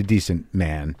a decent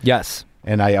man. Yes.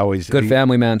 And I always good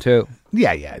family man too.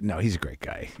 Yeah. No, he's a great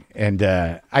guy. And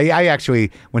I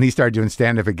actually, when he started doing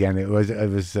stand up again, I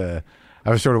was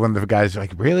sort of one of the guys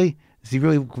really? Is he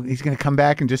really? He's going to come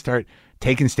back and just start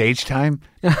taking stage time?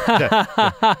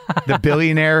 The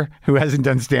billionaire who hasn't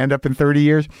done stand up in 30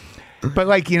 years.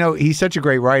 But he's such a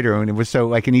great writer, and it was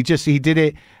so and he did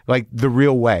it the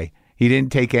real way. He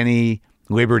didn't take any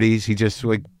liberties. He just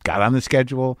got on the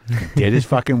schedule, did his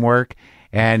fucking work.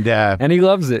 And he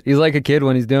loves it. He's like a kid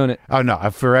when he's doing it. Oh no,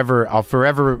 I'll forever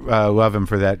love him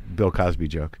for that Bill Cosby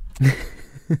joke.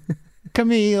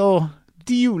 Camille,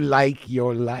 do you like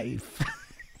your life?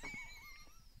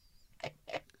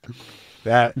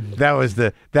 that was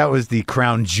the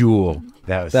crown jewel.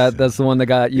 That's the one that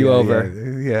got you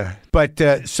over. Yeah.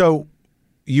 But so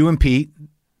you and Pete,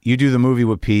 you do the movie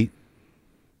with Pete.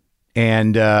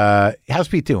 And how's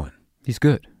Pete doing? He's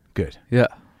good. Good. Yeah.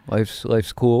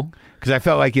 Life's cool. Because I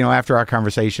felt like, after our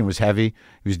conversation was heavy,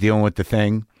 he was dealing with the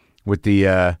thing, with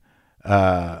the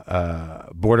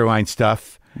borderline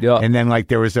stuff. Yeah. And then like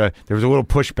there was a little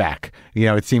pushback.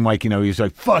 It seemed like, he was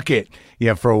like, fuck it,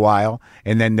 for a while.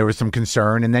 And then there was some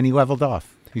concern, and then he leveled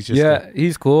off. He's just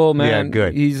he's cool, man. Yeah,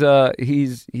 good. He's the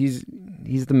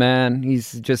man.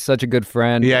 He's just such a good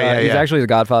friend. He's actually the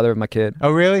godfather of my kid.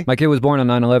 Oh, really? My kid was born on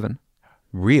 9/11.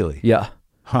 Really? Yeah.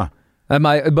 Huh.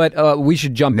 But we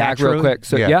should jump back real quick.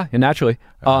 So yeah, naturally.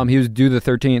 He was due the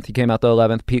 13th. He came out the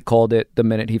 11th. Pete called it the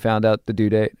minute he found out the due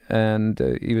date, and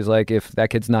he was like, "If that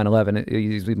kid's 9/11,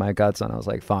 he's my godson." I was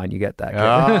like, "Fine, you get that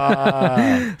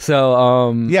kid."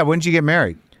 So yeah. When did you get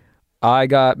married? I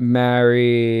got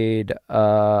married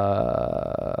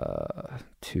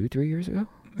 2-3 years ago.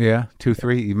 Yeah,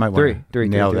 2-3. You might want to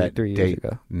nail that 3 years date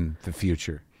ago. in the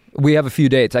future. We have a few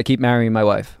dates. I keep marrying my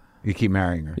wife. You keep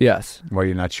marrying her? Yes. Well,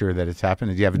 you're not sure that it's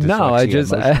happened? Did you have a dyslexia? No, I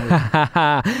just...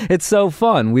 it's so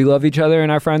fun. We love each other,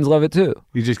 and our friends love it too.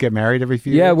 You just get married every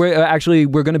few years?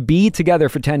 We're going to be together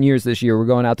for 10 years this year. We're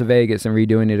going out to Vegas and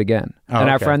redoing it again.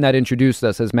 Our friend that introduced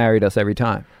us has married us every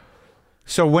time.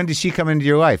 So when did she come into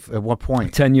your life? At what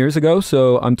point? 10 years ago,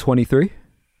 so I'm 23.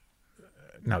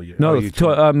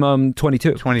 I'm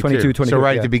 22. 22. So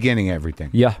right at the beginning of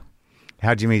everything. Yeah.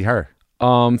 How'd you meet her?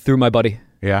 Through my buddy.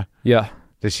 Yeah? Yeah.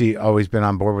 Has she always been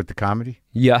on board with the comedy?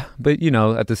 Yeah, but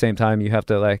at the same time, you have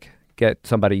to get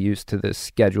somebody used to this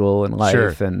schedule and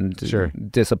life and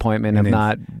disappointment of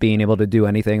not being able to do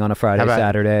anything on a Friday,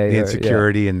 Saturday. The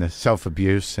insecurity and the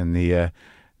self-abuse and the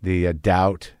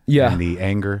doubt and the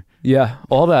anger. Yeah,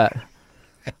 all that.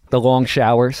 The long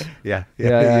showers. Yeah.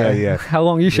 How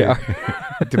long you shower?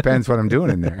 It depends what I'm doing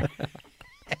in there.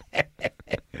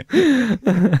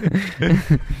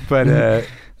 But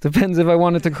depends if I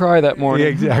wanted to cry that morning.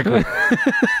 Yeah, exactly.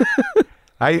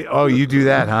 You do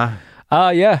that, huh?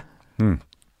 Yeah.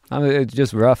 It's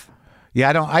just rough.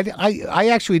 Yeah, I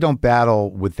actually don't battle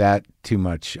with that too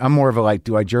much. I'm more of a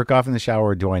do I jerk off in the shower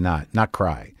or do I not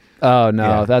cry? Oh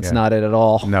no, that's not it at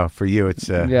all. No, for you it's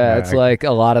it's like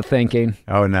a lot of thinking.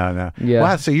 Oh no. Yeah.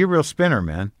 Wow, so you're a real spinner,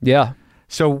 man. Yeah.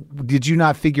 So did you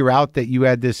not figure out that you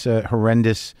had this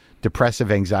horrendous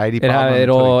depressive anxiety problem? It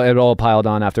all piled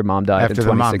on after Mom died in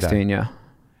 2016. Yeah,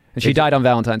 and she died on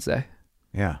Valentine's Day.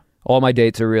 Yeah. All my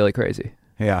dates are really crazy.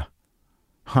 Yeah.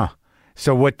 Huh.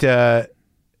 So what did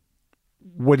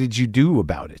you do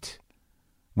about it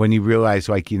when you realized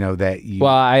that you?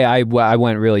 Well, I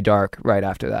went really dark right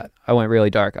after that. I went really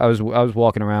dark. I was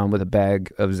walking around with a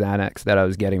bag of Xanax that I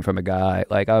was getting from a guy.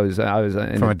 I was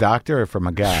from a doctor or from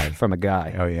a guy? From a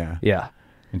guy. Oh yeah. Yeah.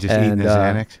 And just eating the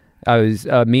Xanax. I was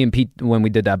me and Pete when we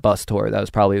did that bus tour. That was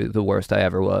probably the worst I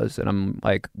ever was, and I'm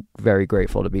very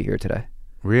grateful to be here today.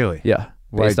 Really? Yeah.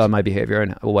 Based on my behavior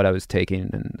and what I was taking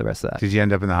and the rest of that. Did you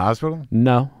end up in the hospital?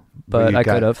 No, but I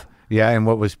could have. Yeah, and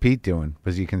what was Pete doing?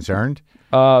 Was he concerned?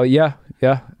 Yeah.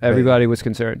 Everybody was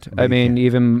concerned. I mean,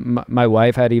 even my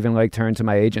wife had turned to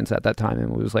my agents at that time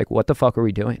and was like, "What the fuck are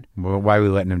we doing? Well, why are we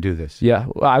letting him do this?" Yeah,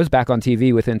 well, I was back on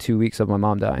TV within 2 weeks of my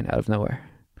mom dying out of nowhere.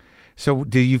 So,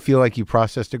 do you feel like you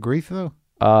processed the grief though?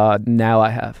 Now I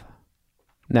have,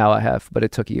 but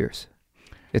it took years.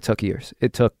 It took years.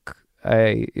 It took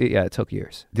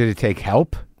years. Did it take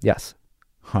help? Yes.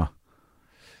 Huh.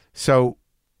 So,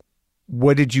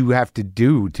 what did you have to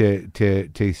do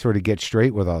to sort of get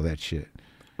straight with all that shit?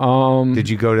 Did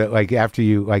you go to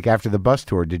after the bus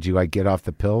tour? Did you get off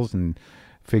the pills and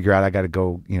figure out I got to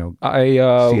go?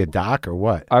 See a doc or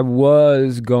what? I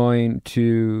was going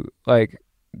to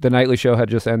the nightly show had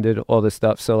just ended, all this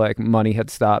stuff, so money had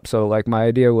stopped. So my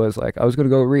idea was I was going to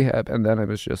go to rehab, and then it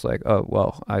was just oh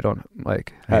well, I don't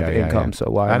have income,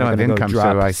 so why am I going to go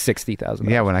drop $60,000?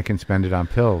 Yeah, when I can spend it on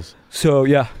pills. So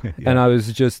yeah. And I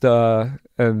was just and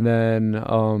then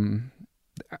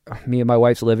me and my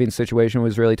wife's living situation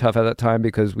was really tough at that time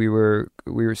because we were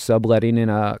subletting in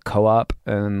a co-op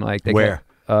and where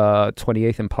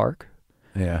 28th and Park.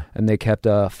 Yeah, and they kept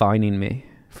fining me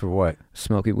for what?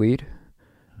 Smoking weed.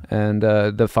 And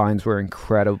the fines were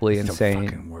incredibly insane.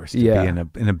 The fucking worst. To be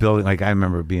in a building. I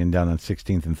remember being down on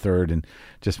 16th and 3rd, and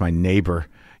just my neighbor,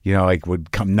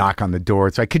 would come knock on the door.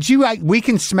 It's could you? we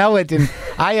can smell it, and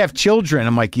I have children.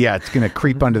 I'm yeah, it's gonna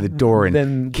creep under the door and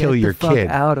then kill your kid. Get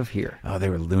out of here. Oh, they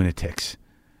were lunatics.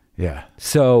 Yeah.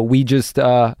 So we just.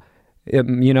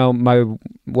 My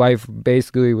wife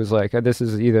basically was this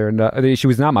is either she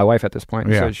was not my wife at this point.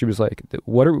 Yeah. So she was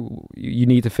you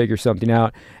need to figure something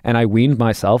out. And I weaned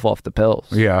myself off the pills.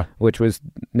 Yeah. Which was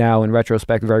now in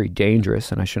retrospect very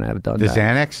dangerous, and I shouldn't have done the that.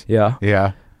 Xanax? Yeah.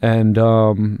 Yeah. And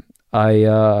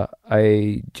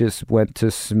I just went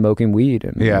to smoking weed,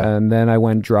 and then I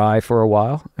went dry for a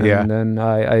while, and then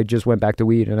I just went back to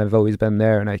weed, and I've always been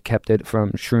there, and I kept it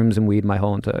from shrooms and weed my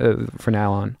whole entire for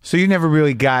now on. So you never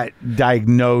really got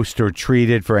diagnosed or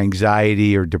treated for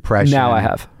anxiety or depression? Now I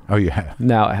have. Oh, you have?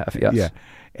 Now I have, yes. Yeah.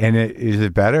 And is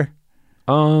it better?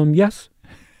 Yes.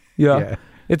 Yeah.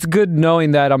 It's good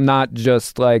knowing that I'm not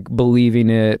just like believing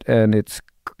it, and it's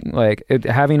like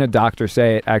having a doctor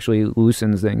say it actually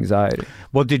loosens the anxiety.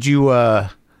 Well, did you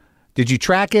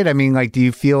track it? I mean, like, do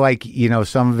you feel like,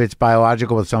 some of it's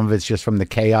biological, but some of it's just from the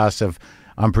chaos of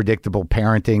unpredictable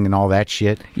parenting and all that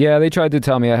shit? Yeah, they tried to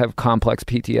tell me I have complex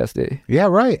PTSD. Yeah,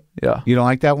 right. Yeah. You don't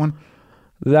like that one?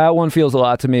 That one feels a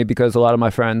lot to me because a lot of my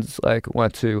friends like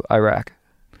went to Iraq.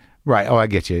 Right. Oh, I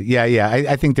get you. Yeah.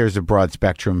 I think there's a broad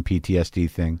spectrum PTSD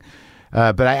thing.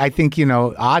 But I think,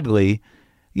 oddly,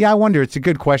 I wonder, it's a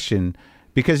good question,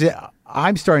 because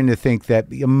I'm starting to think that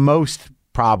most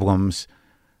problems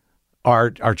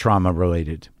are trauma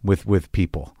related with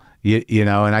people,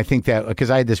 and I think that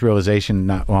because I had this realization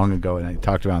not long ago, and I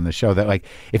talked about on the show, that like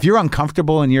if you're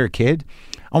uncomfortable and you're a kid,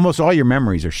 almost all your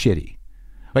memories are shitty.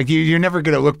 Like you're never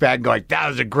going to look back and go like, that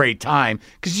was a great time,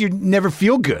 because you never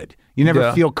feel good. You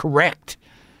never feel correct.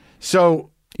 So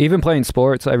even playing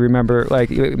sports, I remember like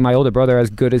my older brother, as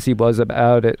good as he was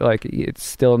about it, like it's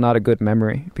still not a good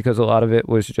memory because a lot of it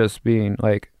was just being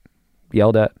like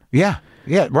yelled at. Yeah,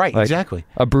 right, like, exactly.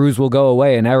 A bruise will go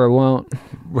away, an error won't.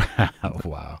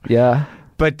 Wow. Yeah.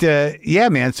 But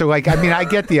man, so like, I mean, I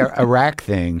get the Iraq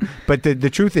thing, but the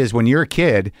truth is when you're a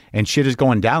kid and shit is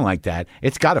going down like that,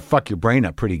 it's got to fuck your brain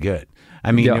up pretty good.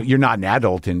 I mean, you're not an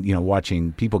adult and,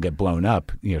 watching people get blown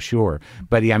up, sure.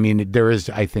 But I mean, there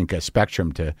is, I think, a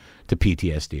spectrum to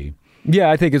PTSD. Yeah,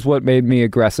 I think it's what made me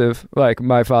aggressive. Like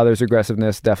my father's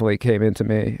aggressiveness definitely came into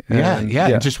me. And,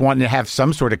 and just wanting to have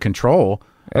some sort of control.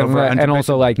 And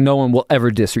also like no one will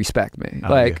ever disrespect me.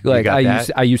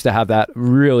 I used to have that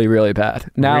really, really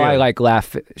bad. Now really? I like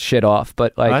laugh shit off,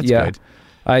 but like, good.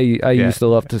 I used to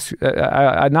love to,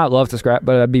 I'd not love to scrap,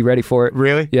 but I'd be ready for it.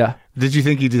 Really? Yeah. Did you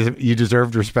think you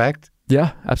deserved respect?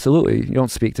 Yeah, absolutely. You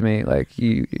don't speak to me like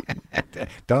you.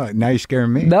 Don't, now you're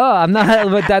scaring me. No, I'm not.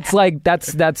 But that's like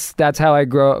that's how I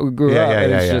grew up.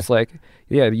 It's just like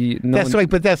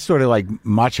that's sort of like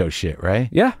macho shit, right?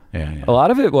 Yeah. A lot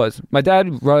of it was. My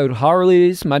dad rode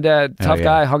Harleys. My dad, tough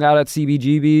guy, hung out at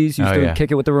CBGBs. Used to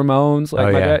kick it with the Ramones.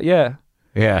 Like my dad,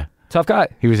 yeah. Tough guy.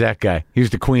 He was that guy. He was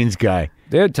the Queens guy.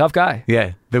 Dude, tough guy.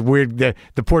 Yeah, the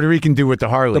Puerto Rican dude with the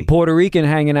Harley. The Puerto Rican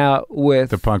hanging out with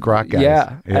the punk rock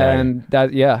guys. And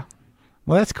that,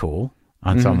 Well, that's cool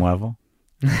on some level.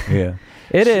 Yeah,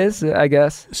 it is, I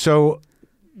guess. So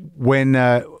when,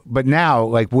 but now,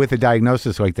 like with a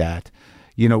diagnosis like that,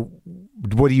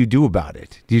 what do you do about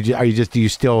it? Do you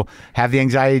still have the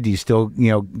anxiety? Do you still,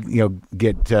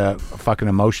 get fucking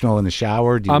emotional in the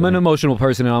shower? I'm an emotional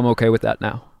person, and I'm okay with that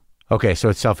now. Okay, so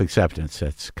it's self-acceptance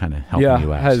that's kind of helping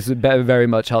you out. Yeah, has very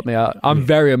much helped me out. I'm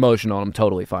very emotional, and I'm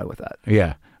totally fine with that.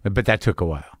 Yeah, but that took a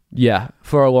while. Yeah,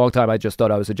 for a long time, I just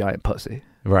thought I was a giant pussy.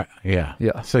 Right,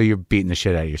 yeah. So you're beating the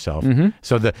shit out of yourself. Mm-hmm.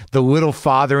 So the little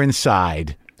father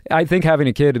inside. I think having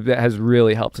a kid has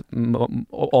really helped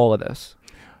all of this.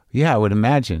 Yeah, I would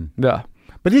imagine. Yeah.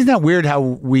 But isn't that weird how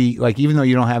we, like, even though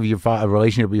you don't have a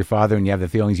relationship with your father and you have the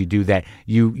feelings you do, that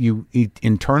you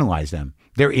internalize them.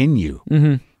 They're in you.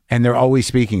 Mm-hmm. And they're always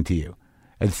speaking to you.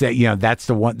 And say, that's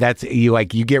the one, that's you,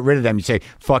 like, you get rid of them, you say,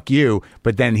 fuck you,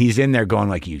 but then he's in there going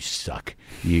like, you suck,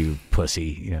 you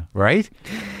pussy, right?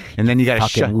 And then you got to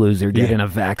fucking loser getting a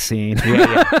vaccine.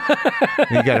 Yeah.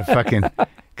 You got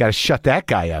to shut that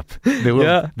guy up.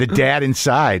 The dad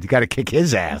inside, you got to kick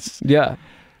his ass. Yeah.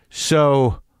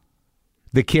 So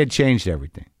the kid changed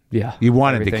everything. Yeah. You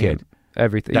wanted the kid.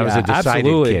 Everything. That was a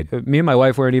decided kid. Me and my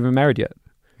wife weren't even married yet.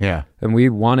 Yeah. And we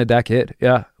wanted that kid.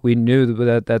 Yeah. We knew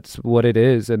that that's what it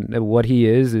is, and what he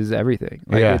is everything.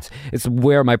 Like, it's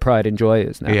where my pride and joy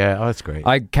is now. Yeah. Oh, that's great.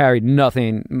 I carried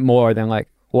nothing more than like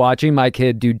watching my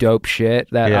kid do dope shit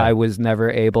that I was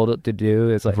never able to do.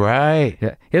 It's like, right.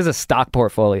 Yeah, he has a stock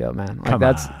portfolio, man. Like,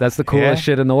 that's the coolest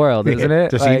shit in the world, isn't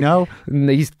it? Does he know?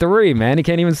 He's 3, man. He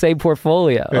can't even say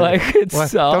portfolio. Like, it's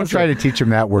awesome. Don't try to teach him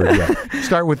that word yet.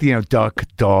 Start with duck,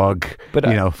 dog. But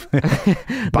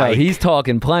bike. No, he's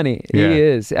talking plenty. Yeah. He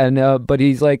is, and but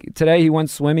he's like, today he went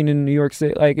swimming in New York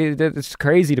City. Like, it's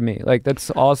crazy to me. Like,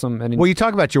 that's awesome. And well, you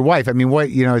talk about your wife. I mean, what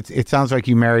it sounds like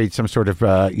you married some sort of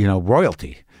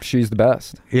royalty. She's the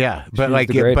best. Yeah, but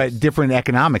but different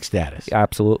economic status.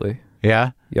 Absolutely.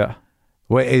 Yeah. Yeah.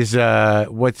 What is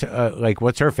what's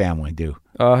her family do?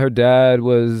 Her dad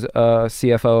was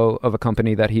CFO of a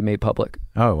company that he made public.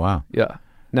 Oh wow. Yeah.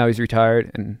 Now he's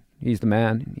retired, and He's the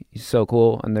man. He's so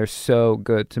cool, and they're so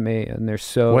good to me, and they're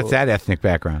so What's that ethnic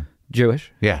background?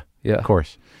 Jewish. Yeah, Yeah, of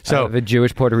course. I So have a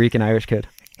Jewish, Puerto Rican, Irish kid.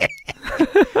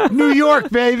 New York,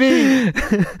 baby.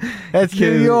 That's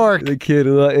New York. The kid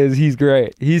he's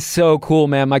great. He's so cool,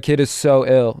 man. My kid is so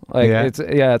ill. Like Yeah?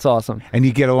 it's awesome. And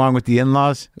you get along with the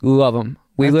in-laws? Love him.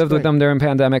 We That's lived with great. them during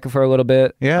pandemic for a little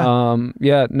bit. Yeah.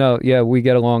 We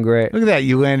get along great. Look at that.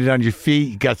 You landed on your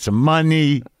feet. You got some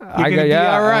money. You're gonna be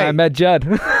all right. I met Judd.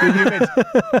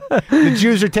 The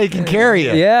Jews are taking care of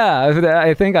you. Yeah,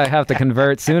 I think I have to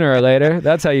convert sooner or later.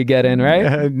 That's how you get in,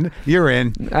 right? You're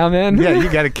in. I'm in. Yeah, you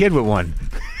got a kid with one.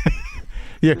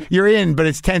 You're in, but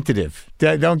it's tentative.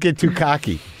 Don't get too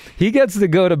cocky. He gets to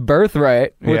go to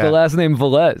Birthright with Yeah. the last name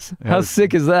Velez. How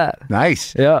sick is that?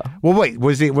 Nice. Yeah. Well, wait.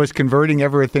 Was converting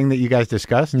ever a thing that you guys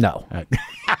discussed? No.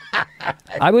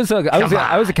 I was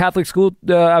a Catholic school.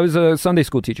 I was a Sunday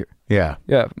school teacher. Yeah.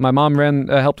 Yeah, my mom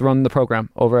helped run the program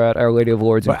over at Our Lady of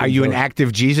Lourdes. in But are you an Queensville.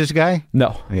 active Jesus guy?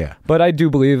 No. Yeah. But I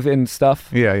do believe in stuff.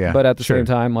 Yeah. But at the Sure. same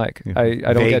time, like I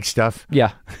don't Vague get stuff.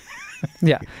 Yeah.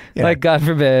 Yeah. Yeah. Like God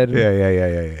forbid.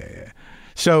 Yeah.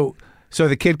 So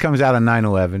the kid comes out on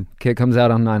 9/11. Kid comes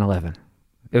out on 9/11.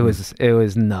 It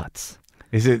was nuts.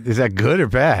 Is that good or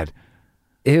bad?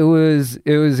 It was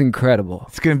incredible.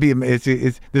 It's gonna be.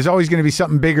 There's always gonna be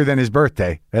something bigger than his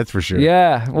birthday. That's for sure.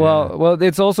 Yeah. Well,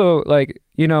 it's also like,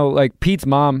 like Pete's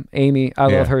mom, Amy, I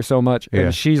love her so much. Yeah.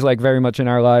 And she's like very much in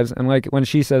our lives. And like when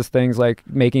she says things like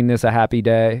making this a happy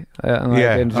day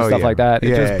and just stuff like that,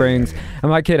 it just brings,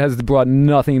 and my kid has brought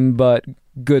nothing but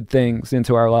good things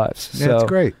into our lives. Yeah, So that's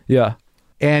great. Yeah.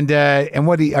 And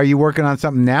what are you working on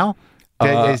something now?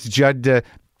 Has Judd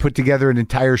put together an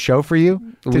entire show for you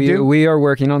to do? We are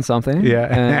working on something. Yeah.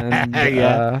 And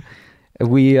Yeah.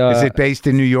 we Is it based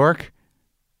in New York?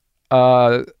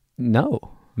 no.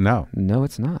 No, No,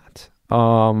 it's not.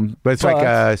 but it's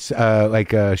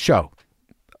like a show.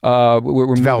 We're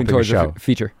moving Developing a towards show. a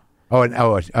feature.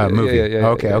 A movie. Yeah.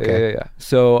 Okay. Yeah.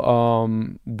 So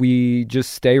we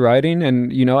just stay writing,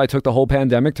 and I took the whole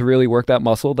pandemic to really work that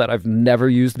muscle that I've never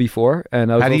used before.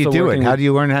 And I was How do you also do it? working How with- do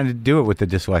you learn how to do it with the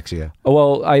dyslexia?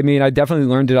 Well, I mean, I definitely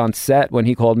learned it on set when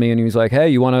he called me and he was like, "Hey,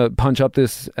 you want to punch up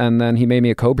this?" And then he made me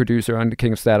a co-producer on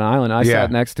King of Staten Island. I Yeah.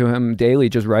 sat next to him daily,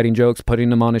 just writing jokes,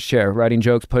 putting them on his chair, writing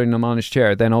jokes, putting them on his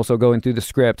chair. Then also going through the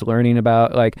script, learning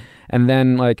about and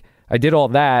then I did all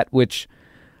that, which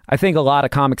I think a lot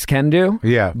of comics can do.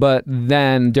 Yeah. But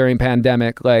then during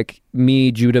pandemic,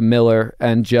 me, Judah Miller,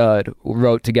 and Judd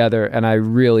wrote together, and I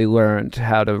really learned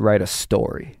how to write a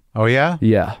story. Oh yeah,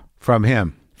 Yeah. from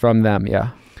him. From them, yeah.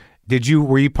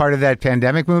 Were you part of that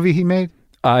pandemic movie he made?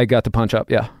 I got to punch up,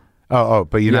 yeah. Oh,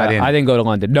 but you're not in. I didn't go to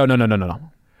London. No.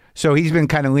 So he's been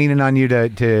kind of leaning on you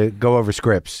to go over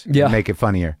scripts Yeah. and make it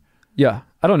funnier. Yeah.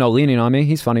 I don't know, leaning on me.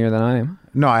 He's funnier than I am.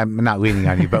 No, I'm not leaning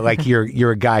on you, but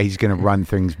you're a guy he's going to run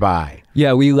things by.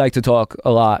 Yeah, we like to talk a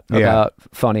lot about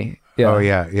funny. Yeah. Oh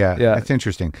yeah. That's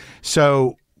interesting.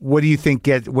 So what do you think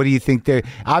there?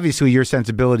 Obviously, your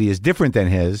sensibility is different than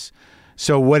his.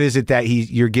 So what is it that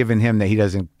you're giving him that he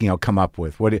doesn't come up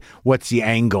with? What's the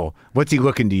angle? What's he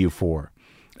looking to you for?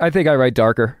 I think I write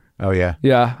darker. Oh yeah.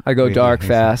 Yeah, I go dark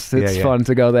fast. It's fun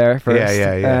to go there first.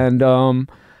 Yeah. And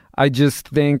I just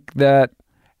think that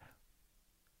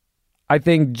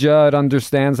Judd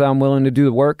understands that I'm willing to do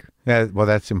the work. Yeah. Well,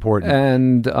 that's important.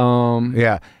 And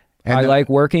Yeah. And I like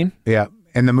working. Yeah.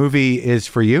 And the movie is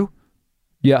for you?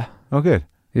 Yeah. Oh, good.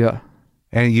 Yeah.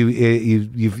 And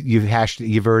you've hashed.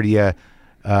 You've already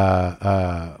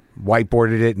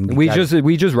whiteboarded it, and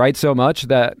We just write so much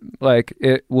that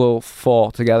it will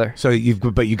fall together. So you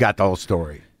got the whole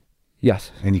story,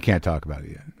 Yes. and you can't talk about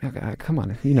it yet. Okay, come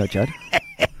on, Judd.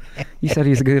 You said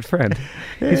he's a good friend.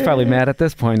 He's probably mad at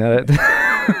this point at it.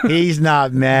 He's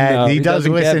not mad. No, he he does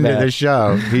doesn't get listen to mad. the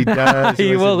show. He does.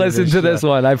 He will listen to this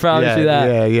one. I promise you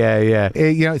that.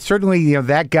 Yeah. Certainly,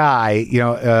 that guy,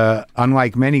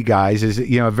 unlike many guys, is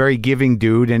a very giving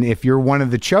dude. And if you're one of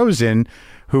the chosen,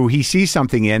 who he sees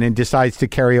something in and decides to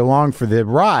carry along for the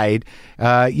ride,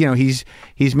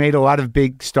 he's made a lot of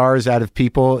big stars out of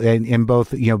people in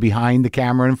both behind the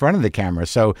camera and in front of the camera.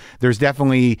 So there's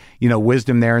definitely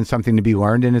wisdom there and something to be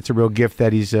learned, and it's a real gift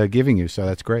that he's giving you. So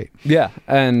that's great. Yeah,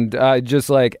 and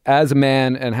just as a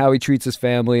man and how he treats his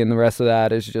family and the rest of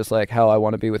that is just how I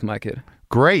want to be with my kid.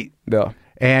 Great. Yeah.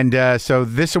 And so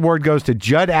this award goes to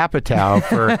Judd Apatow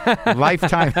for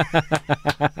lifetime.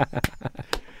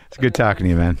 It's good talking to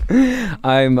you, man.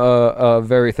 I'm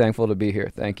very thankful to be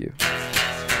here. Thank you.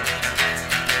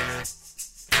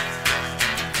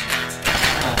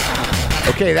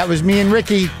 Okay, that was me and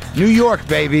Ricky. New York,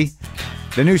 baby.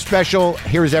 The new special,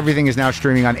 Here's Everything, is now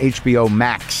streaming on HBO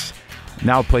Max.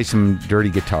 Now I'll play some dirty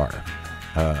guitar.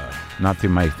 Not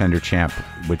through my Fender Champ,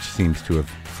 which seems to have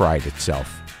fried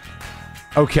itself.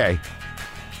 Okay.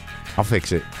 I'll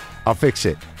fix it. I'll fix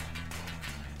it.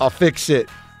 I'll fix it.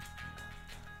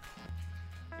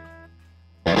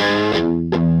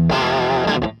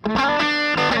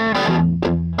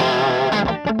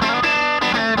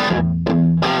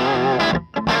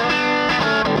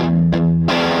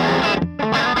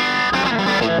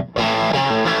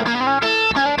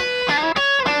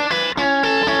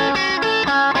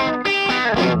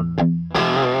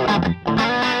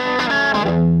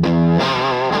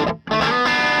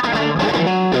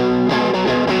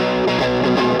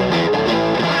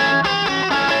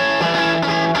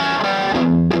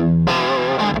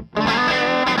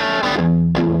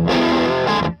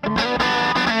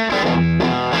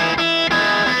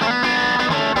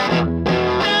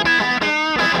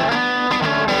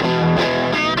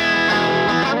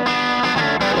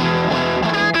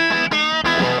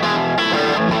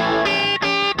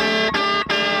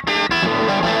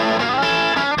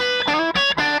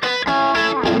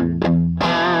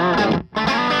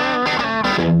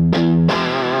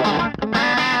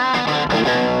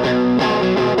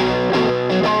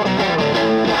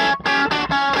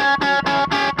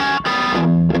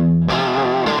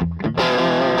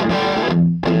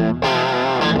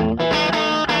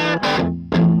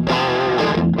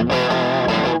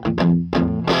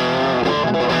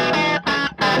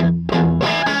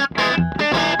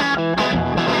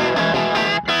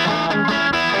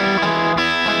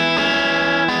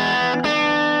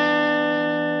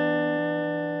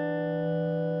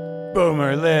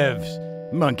 Boomer lives.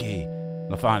 Monkey.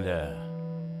 LaFonda.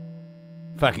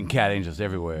 Fucking cat angels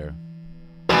everywhere.